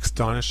heard of the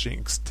astonishing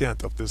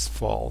extent of this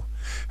fall,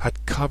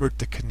 had covered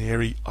the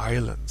Canary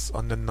Islands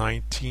on the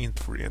 19th,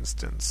 for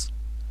instance.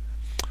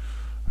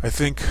 I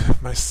think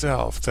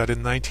myself that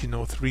in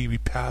 1903 we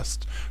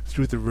passed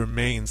through the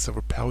remains of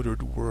a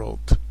powdered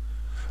world,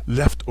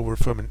 left over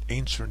from an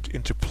ancient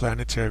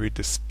interplanetary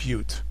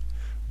dispute,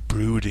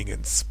 brooding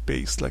in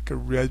space like a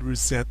red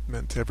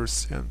resentment ever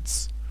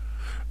since,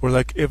 or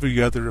like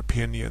every other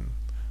opinion,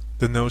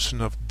 the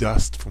notion of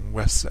dust from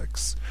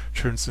Wessex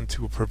turns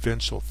into a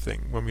provincial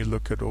thing when we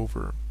look it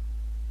over.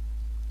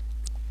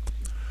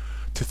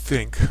 To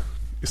think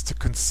is to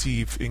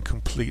conceive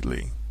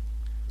incompletely,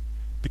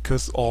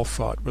 because all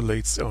thought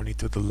relates only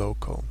to the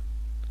local.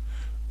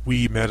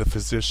 We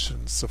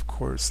metaphysicians, of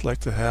course, like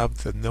to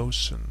have the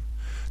notion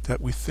that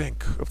we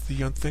think of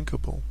the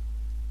unthinkable.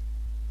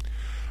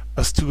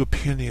 As to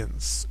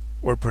opinions,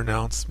 or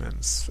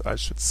pronouncements, I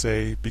should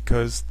say,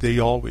 because they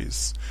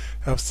always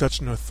have such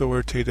an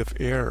authoritative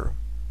air,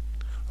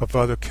 of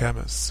other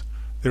chemists,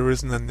 there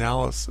is an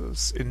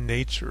analysis in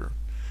Nature,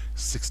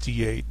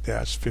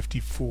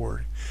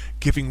 68-54,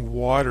 giving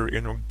water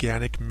in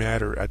organic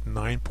matter at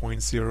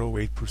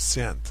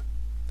 9.08%.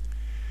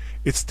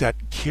 It's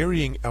that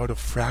carrying out of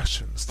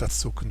fractions that's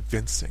so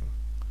convincing.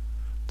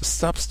 The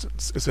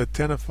substance is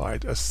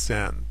identified as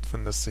sand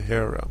from the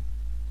Sahara.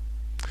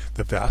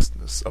 The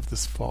vastness of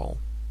this fall.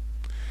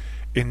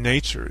 In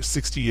Nature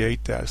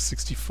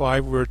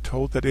 68-65 we're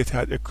told that it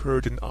had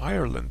occurred in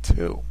Ireland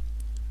too.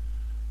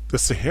 The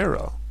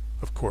Sahara,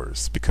 of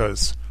course,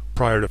 because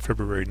prior to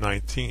February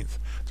 19th,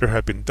 there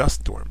had been dust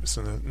storms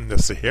in the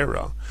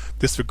Sahara.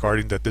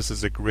 Disregarding that this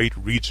is a great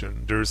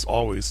region, there is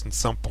always in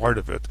some part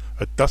of it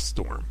a dust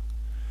storm.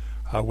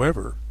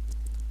 However,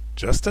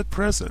 just at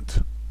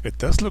present, it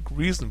does look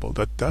reasonable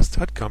that dust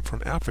had come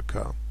from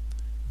Africa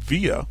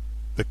via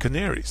the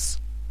Canaries.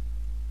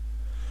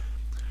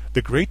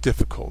 The great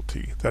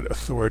difficulty that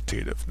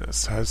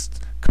authoritativeness has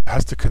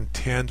to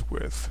contend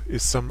with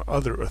is some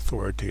other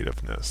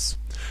authoritativeness,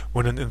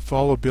 when an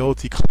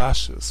infallibility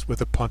clashes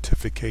with a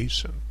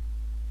pontification.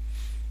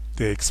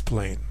 They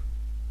explain.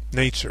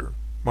 Nature,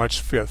 March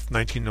 5th,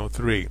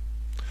 1903.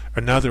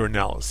 Another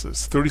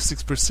analysis,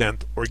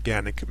 36%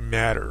 organic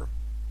matter.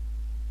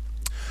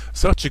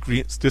 Such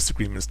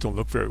disagreements don't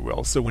look very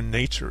well, so in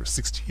Nature,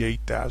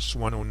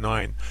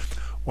 68-109,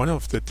 one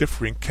of the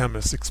differing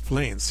chemists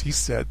explains. He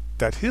said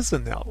that his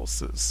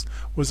analysis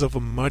was of a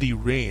muddy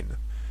rain,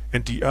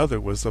 and the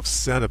other was of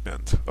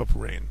sediment of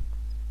rain.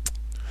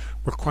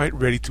 We're quite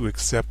ready to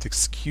accept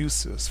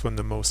excuses from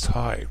the Most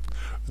High,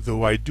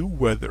 though I do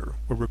whether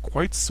we were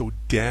quite so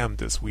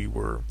damned as we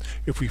were,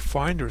 if we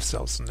find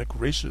ourselves in a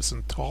gracious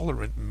and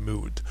tolerant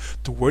mood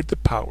toward the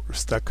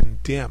powers that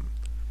condemn,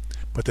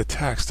 but the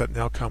tax that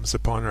now comes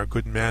upon our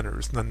good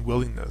manners and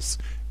unwillingness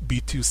be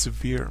too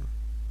severe.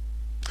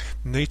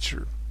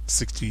 Nature,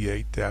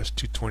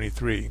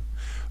 68-223.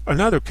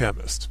 Another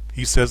chemist,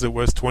 he says it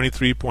was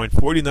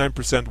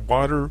 23.49%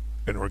 water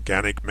and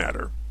organic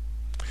matter.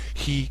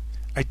 He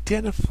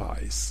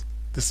identifies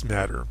this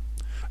matter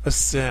as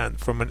sand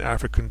from an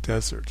African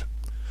desert,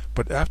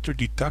 but after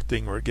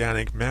deducting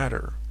organic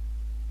matter,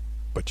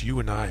 but you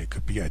and I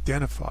could be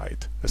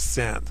identified as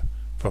sand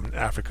from an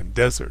African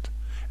desert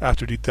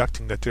after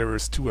deducting that there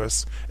is to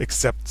us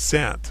except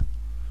sand.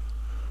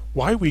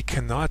 Why we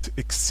cannot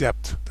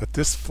accept that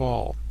this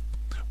fall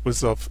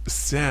was of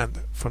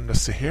sand from the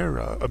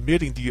Sahara,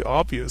 omitting the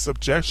obvious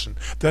objection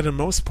that in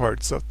most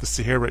parts of the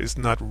Sahara is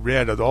not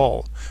red at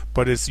all,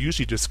 but is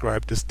usually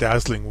described as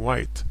dazzling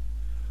white.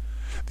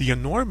 The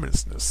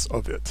enormousness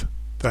of it,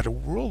 that a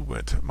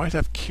whirlwind might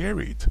have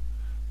carried,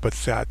 but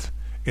that,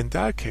 in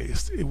that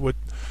case, it would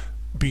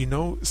be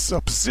no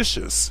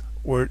supposititious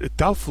or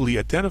doubtfully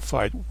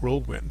identified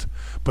whirlwind,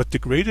 but the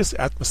greatest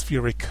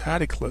atmospheric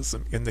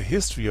cataclysm in the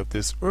history of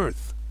this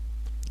earth.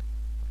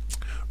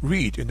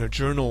 Read in the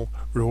journal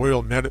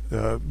Royal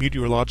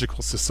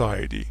Meteorological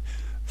Society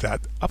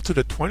that up to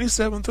the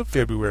 27th of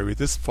February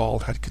this fall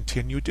had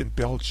continued in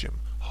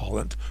Belgium,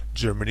 Holland,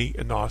 Germany,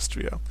 and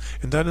Austria,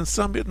 and that in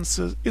some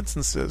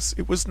instances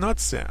it was not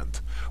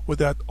sand, or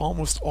that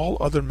almost all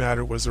other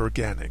matter was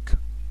organic.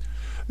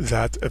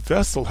 That a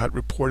vessel had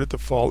reported the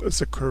fall as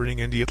occurring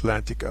in the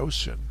Atlantic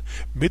Ocean,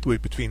 midway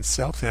between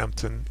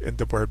Southampton and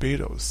the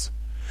Barbados.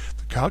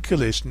 The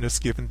calculation is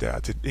given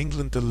that in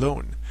England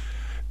alone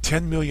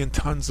 10 million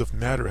tons of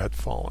matter had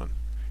fallen.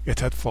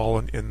 It had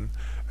fallen in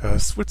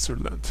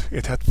Switzerland.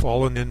 It had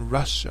fallen in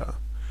Russia.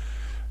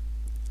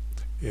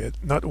 It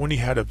not only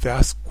had a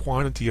vast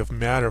quantity of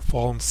matter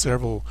fallen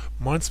several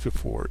months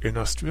before in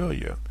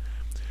Australia,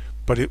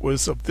 but it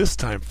was of this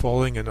time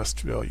falling in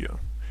Australia.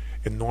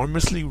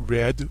 Enormously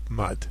red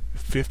mud,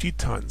 50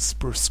 tons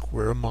per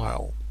square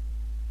mile.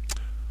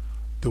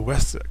 The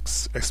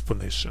Wessex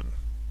explanation.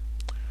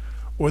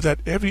 Or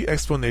that every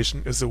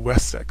explanation is a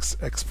Wessex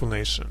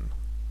explanation.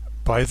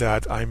 By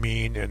that I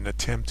mean an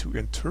attempt to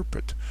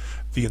interpret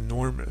the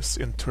enormous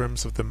in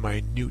terms of the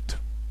minute,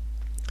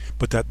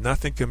 but that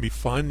nothing can be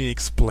finally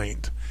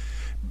explained,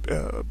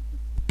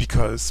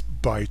 because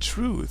by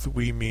truth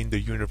we mean the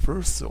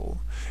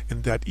universal,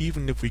 and that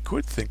even if we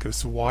could think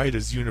as wide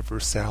as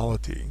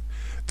universality,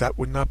 that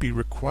would not be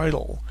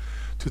requital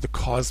to the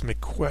cosmic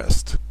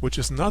quest, which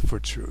is not for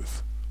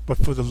truth, but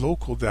for the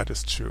local that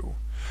is true,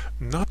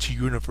 not to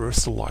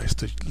universalize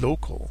the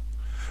local,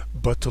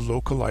 but to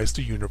localize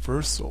the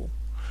universal,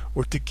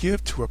 or to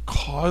give to a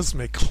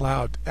cosmic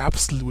cloud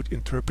absolute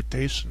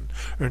interpretation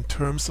in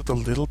terms of the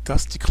little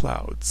dusty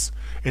clouds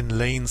in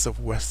lanes of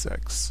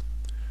Wessex.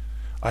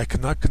 I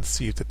cannot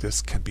conceive that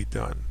this can be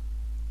done.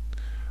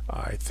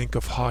 I think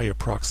of high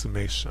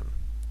approximation.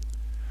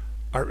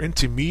 Our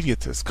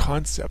intermediatist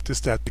concept is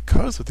that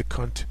because of the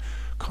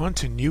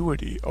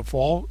continuity of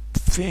all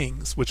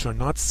things which are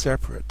not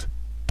separate,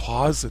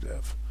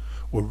 positive,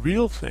 or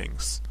real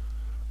things,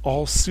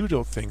 all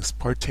pseudo-things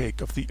partake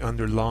of the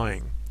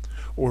underlying,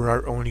 or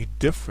are only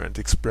different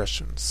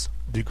expressions,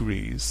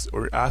 degrees,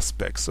 or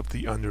aspects of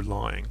the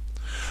underlying.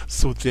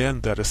 So then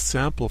that a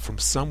sample from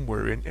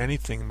somewhere in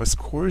anything must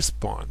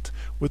correspond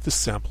with the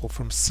sample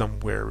from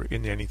somewhere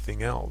in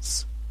anything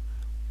else.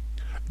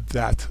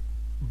 That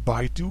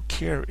by due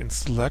care in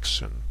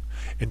selection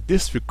and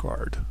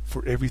disregard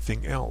for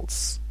everything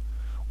else,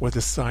 or the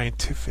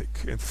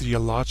scientific and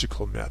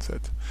theological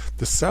method,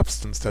 the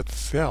substance that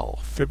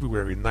fell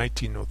February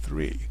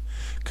 1903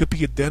 could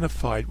be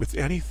identified with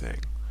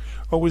anything,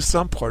 or with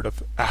some part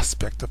of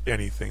aspect of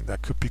anything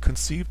that could be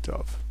conceived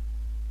of.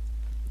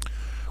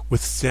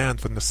 With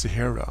sand from the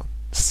Sahara,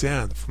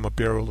 sand from a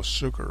barrel of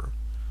sugar,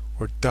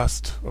 or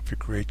dust of your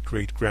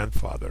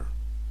great-great-grandfather.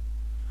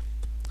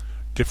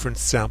 Different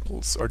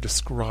samples are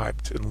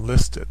described and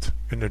listed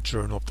in the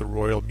Journal of the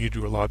Royal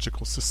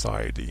Meteorological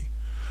Society,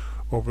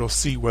 or we'll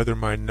see whether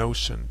my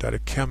notion that a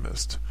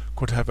chemist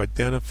could have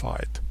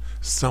identified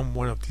some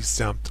one of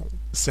these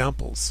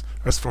samples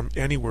as from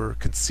anywhere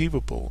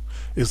conceivable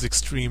is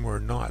extreme or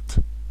not.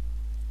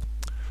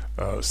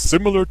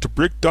 Similar to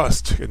brick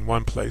dust in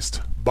one place,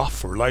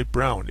 buff or light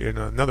brown in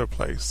another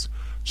place,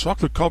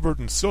 chocolate covered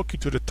and silky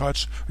to the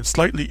touch and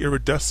slightly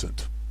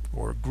iridescent,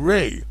 or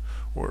gray,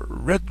 or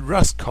red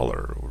rust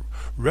color, or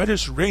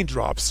reddish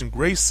raindrops in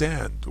gray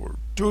sand, or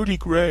dirty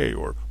gray,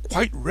 or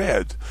quite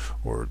red,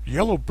 or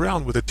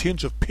yellow-brown with a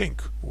tinge of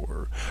pink,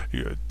 or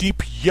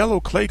deep yellow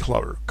clay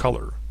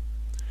color.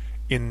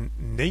 In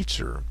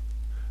Nature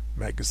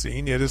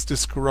magazine, it is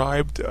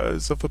described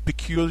as of a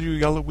peculiar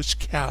yellowish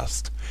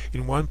cast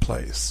in one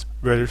place,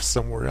 reddish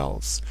somewhere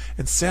else,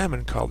 and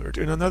salmon-colored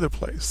in another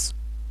place.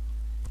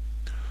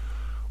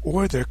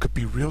 Or there could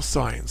be real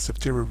science if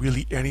there were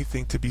really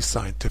anything to be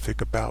scientific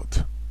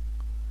about.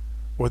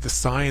 Or the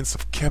science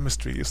of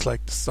chemistry is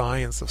like the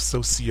science of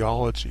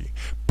sociology,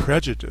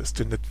 prejudiced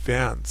in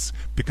advance,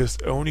 because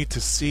only to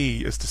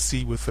see is to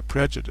see with a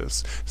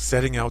prejudice,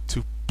 setting out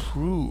to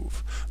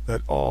prove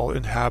that all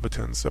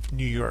inhabitants of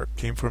New York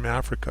came from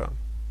Africa.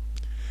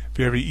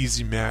 Very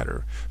easy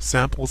matter.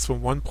 Samples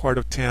from one part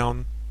of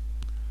town,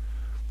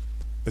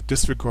 the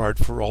disregard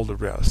for all the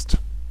rest.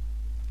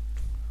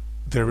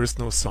 There is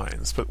no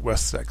science but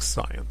Wessex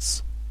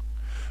science.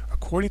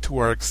 According to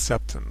our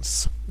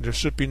acceptance, there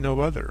should be no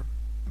other,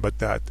 but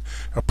that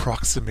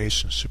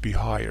approximation should be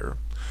higher,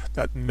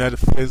 that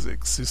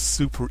metaphysics is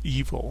super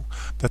evil,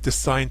 that the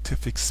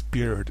scientific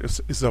spirit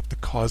is of the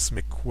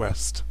cosmic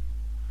quest.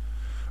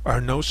 Our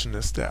notion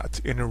is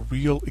that, in a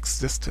real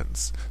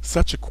existence,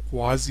 such a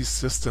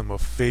quasi-system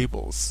of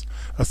fables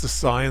as the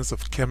science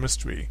of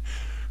chemistry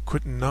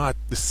could not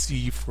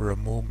deceive for a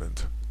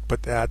moment,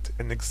 but that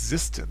an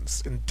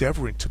existence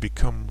endeavoring to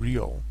become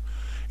real,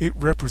 it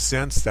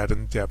represents that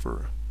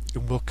endeavor,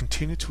 and will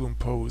continue to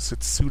impose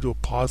its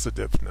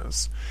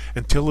pseudo-positiveness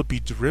until it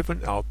be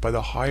driven out by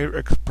the higher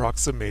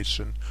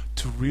approximation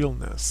to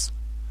realness,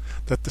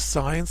 that the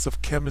science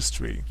of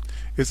chemistry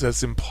is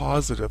as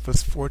impositive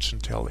as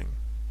fortune-telling.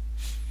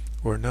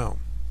 Or no,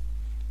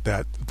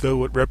 that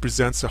though it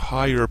represents a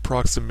higher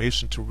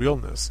approximation to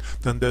realness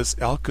than does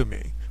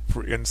alchemy,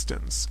 for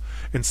instance,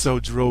 and so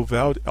drove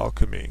out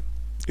alchemy,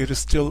 it is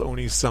still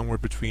only somewhere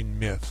between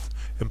myth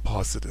and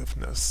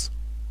positiveness.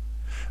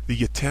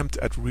 The attempt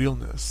at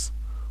realness,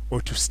 or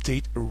to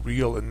state a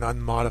real and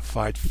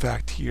unmodified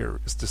fact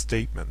here, is the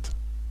statement.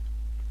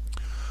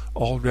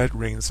 All red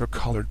rains are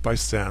colored by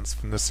sands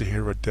from the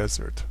Sahara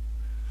Desert.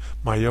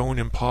 My own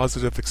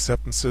impositive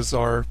acceptances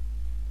are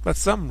that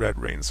some red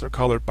rains are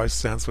colored by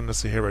sands from the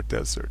Sahara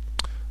Desert,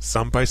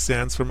 some by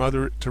sands from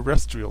other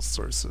terrestrial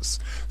sources,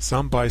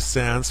 some by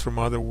sands from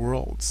other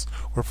worlds,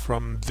 or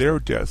from their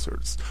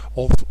deserts,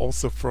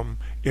 also from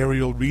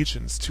aerial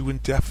regions too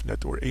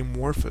indefinite or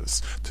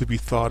amorphous to be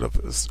thought of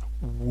as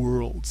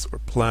worlds or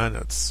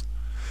planets,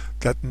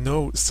 that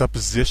no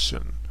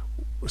supposititious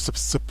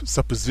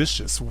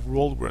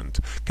whirlwind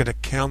can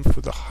account for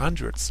the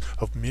hundreds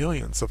of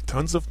millions of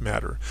tons of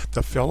matter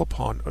that fell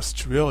upon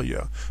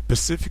Australia,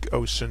 Pacific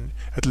Ocean,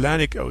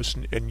 Atlantic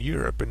Ocean, and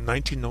Europe in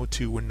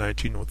 1902 and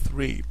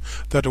 1903,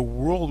 that a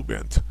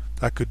whirlwind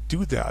that could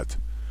do that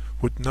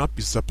would not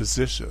be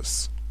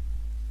supposititious.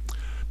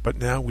 But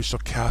now we shall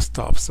cast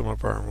off some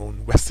of our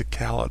own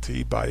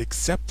wessicality by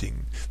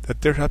accepting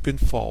that there have been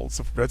falls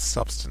of red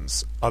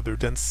substance other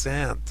than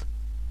sand.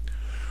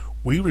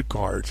 We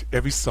regard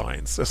every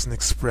science as an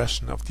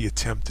expression of the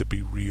attempt to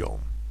be real.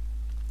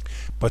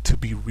 But to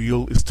be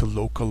real is to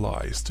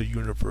localize the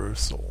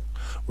universal,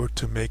 or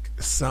to make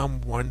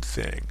some one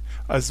thing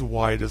as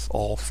wide as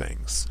all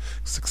things,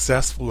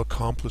 successful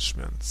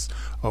accomplishments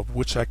of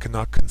which I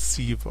cannot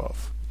conceive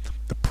of.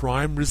 The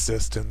prime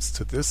resistance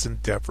to this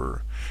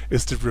endeavor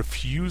is the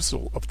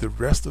refusal of the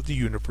rest of the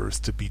universe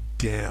to be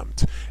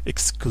damned,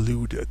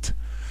 excluded,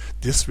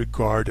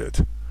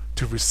 disregarded,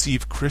 to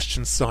receive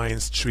Christian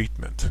Science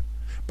treatment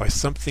by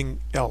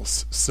something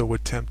else so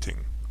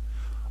attempting.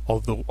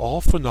 Although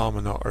all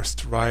phenomena are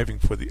striving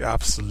for the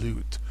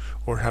absolute,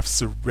 or have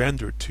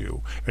surrendered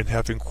to and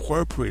have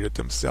incorporated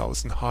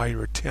themselves in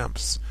higher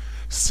attempts,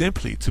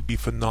 simply to be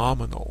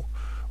phenomenal,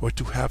 or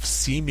to have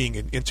seeming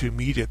and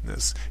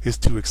intermediateness is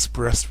to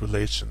express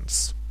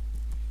relations.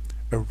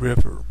 A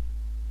river.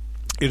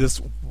 It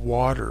is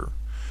water,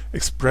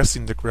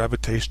 expressing the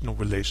gravitational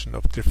relation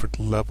of different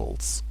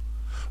levels.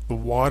 The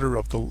water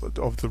of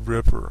the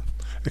river,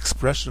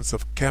 expressions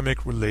of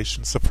chemic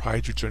relations of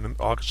hydrogen and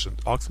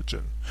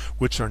oxygen,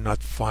 which are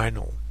not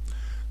final.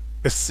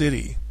 A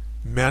city,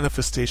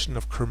 manifestation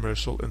of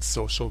commercial and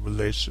social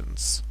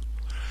relations.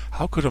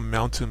 How could a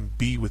mountain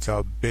be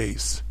without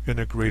base in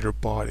a greater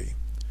body?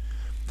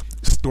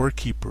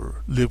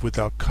 Storekeeper live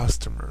without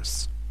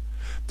customers.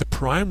 The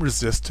prime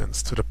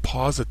resistance to the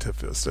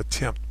positivist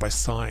attempt by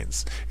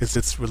science is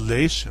its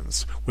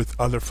relations with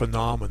other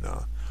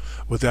phenomena,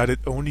 or that it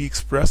only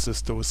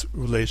expresses those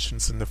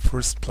relations in the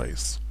first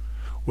place,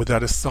 or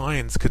that a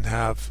science can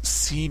have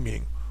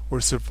seeming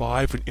or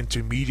survive in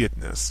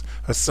intermediateness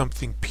as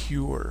something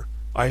pure,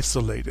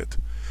 isolated,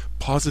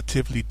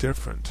 positively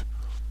different,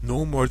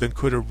 no more than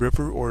could a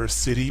river or a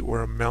city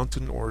or a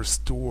mountain or a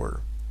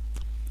store.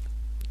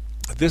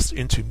 This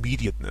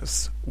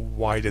intermediateness,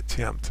 wide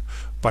attempt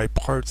by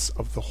parts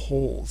of the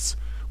wholes,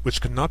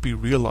 which cannot be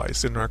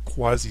realized in our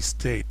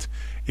quasi-state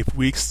if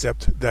we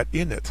accept that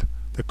in it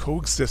the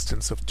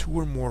coexistence of two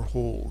or more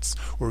wholes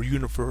or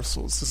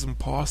universals is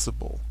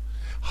impossible,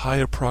 high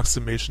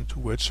approximation to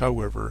which,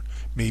 however,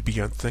 may be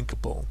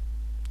unthinkable.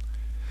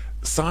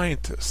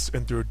 Scientists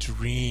in their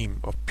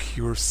dream of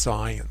pure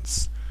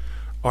science,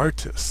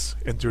 artists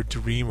in their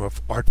dream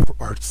of art for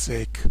art's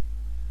sake.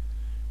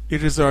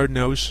 It is our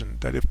notion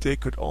that if they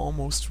could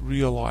almost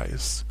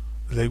realize,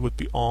 they would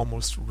be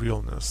almost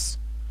realness,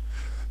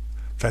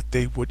 that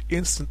they would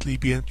instantly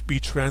be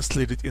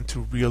translated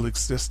into real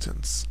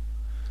existence.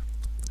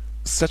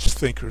 Such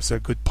thinkers are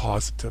good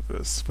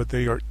positivists, but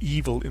they are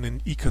evil in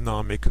an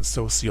economic and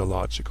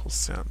sociological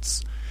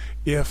sense.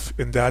 If,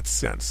 in that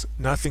sense,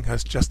 nothing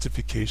has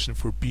justification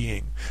for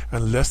being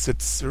unless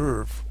it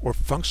serve or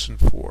function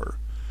for,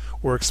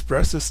 or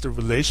expresses the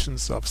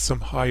relations of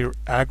some higher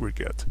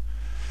aggregate.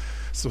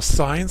 So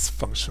science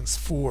functions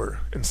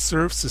for and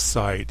serves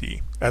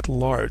society at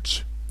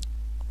large,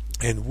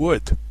 and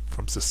would,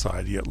 from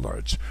society at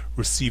large,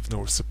 receive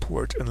no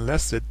support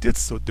unless it did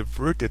so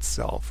divert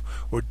itself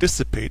or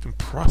dissipate and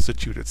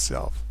prostitute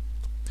itself.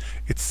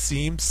 It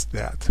seems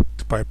that,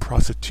 by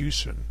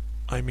prostitution,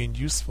 I mean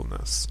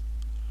usefulness.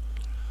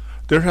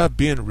 There have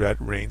been red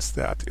rains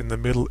that, in the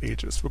Middle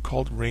Ages, were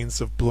called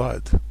rains of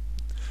blood.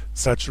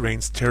 Such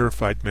rains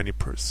terrified many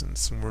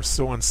persons and were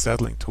so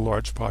unsettling to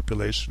large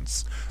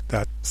populations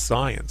that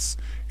science,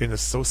 in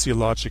its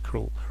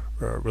sociological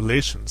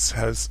relations,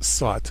 has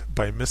sought,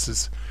 by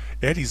Mrs.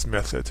 Eddy's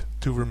method,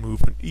 to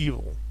remove an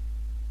evil.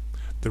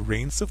 The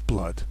rains of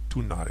blood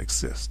do not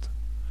exist.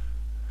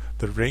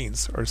 The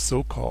rains are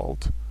so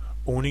called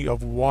only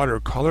of water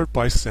colored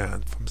by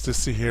sand from the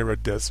Sahara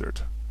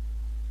Desert.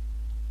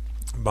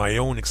 My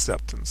own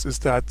acceptance is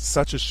that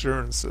such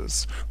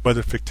assurances,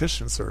 whether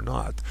fictitious or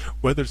not,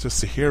 whether the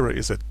Sahara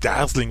is a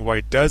dazzling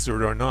white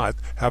desert or not,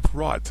 have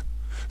wrought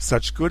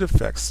such good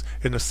effects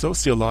in a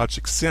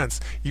sociologic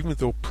sense, even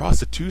though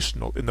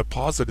prostitutional in the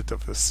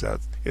positive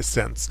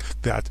sense,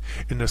 that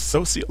in a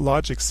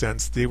sociologic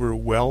sense they were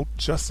well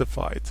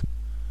justified.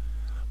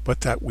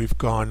 But that we've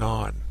gone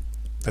on,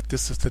 that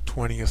this is the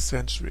 20th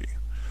century,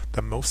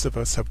 that most of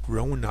us have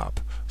grown up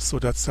so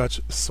that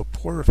such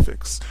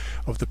soporifics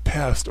of the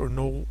past are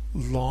no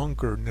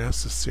longer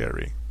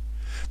necessary,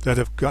 that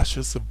if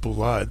gushes of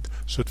blood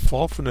should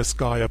fall from the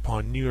sky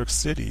upon New York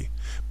City,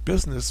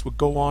 business would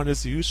go on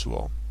as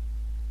usual.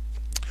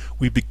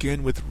 We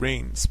begin with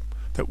rains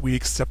that we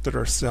accepted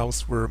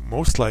ourselves were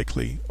most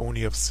likely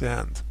only of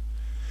sand.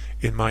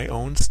 In my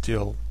own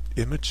still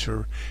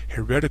immature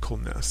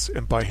hereticalness,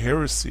 and by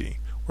heresy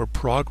or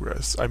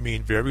progress I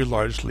mean very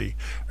largely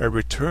a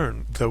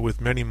return, though with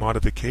many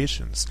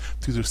modifications,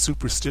 to the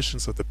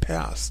superstitions of the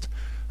past,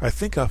 I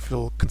think I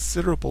feel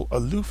considerable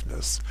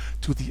aloofness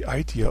to the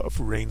idea of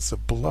rains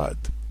of blood.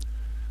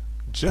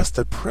 Just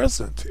at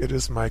present it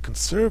is my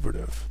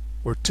conservative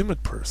or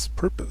timid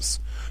purpose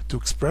to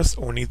express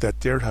only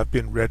that there have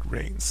been red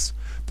rains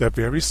that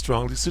very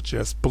strongly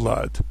suggest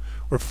blood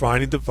or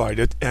finely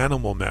divided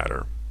animal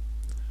matter,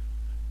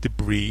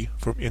 debris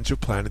from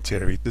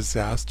interplanetary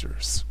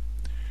disasters,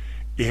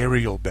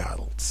 aerial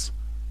battles,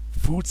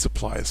 food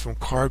supplies from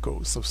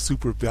cargoes of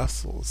super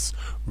vessels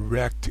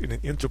wrecked in an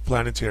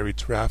interplanetary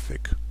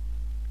traffic.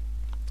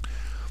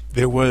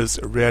 There was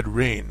a red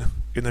rain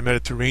in the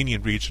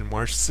Mediterranean region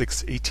March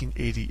 6,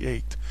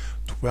 1888.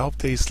 12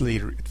 days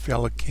later it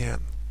fell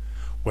again.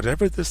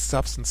 Whatever this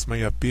substance may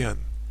have been,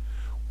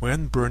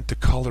 when burnt the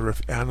color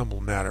of animal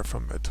matter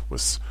from it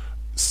was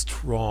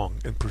strong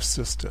and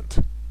persistent.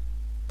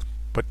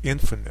 But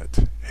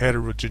infinite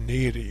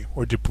heterogeneity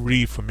or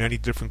debris from many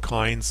different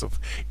kinds of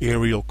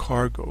aerial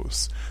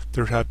cargoes,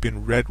 there have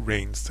been red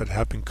rains that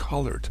have been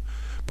colored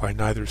by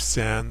neither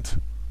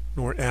sand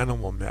nor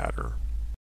animal matter.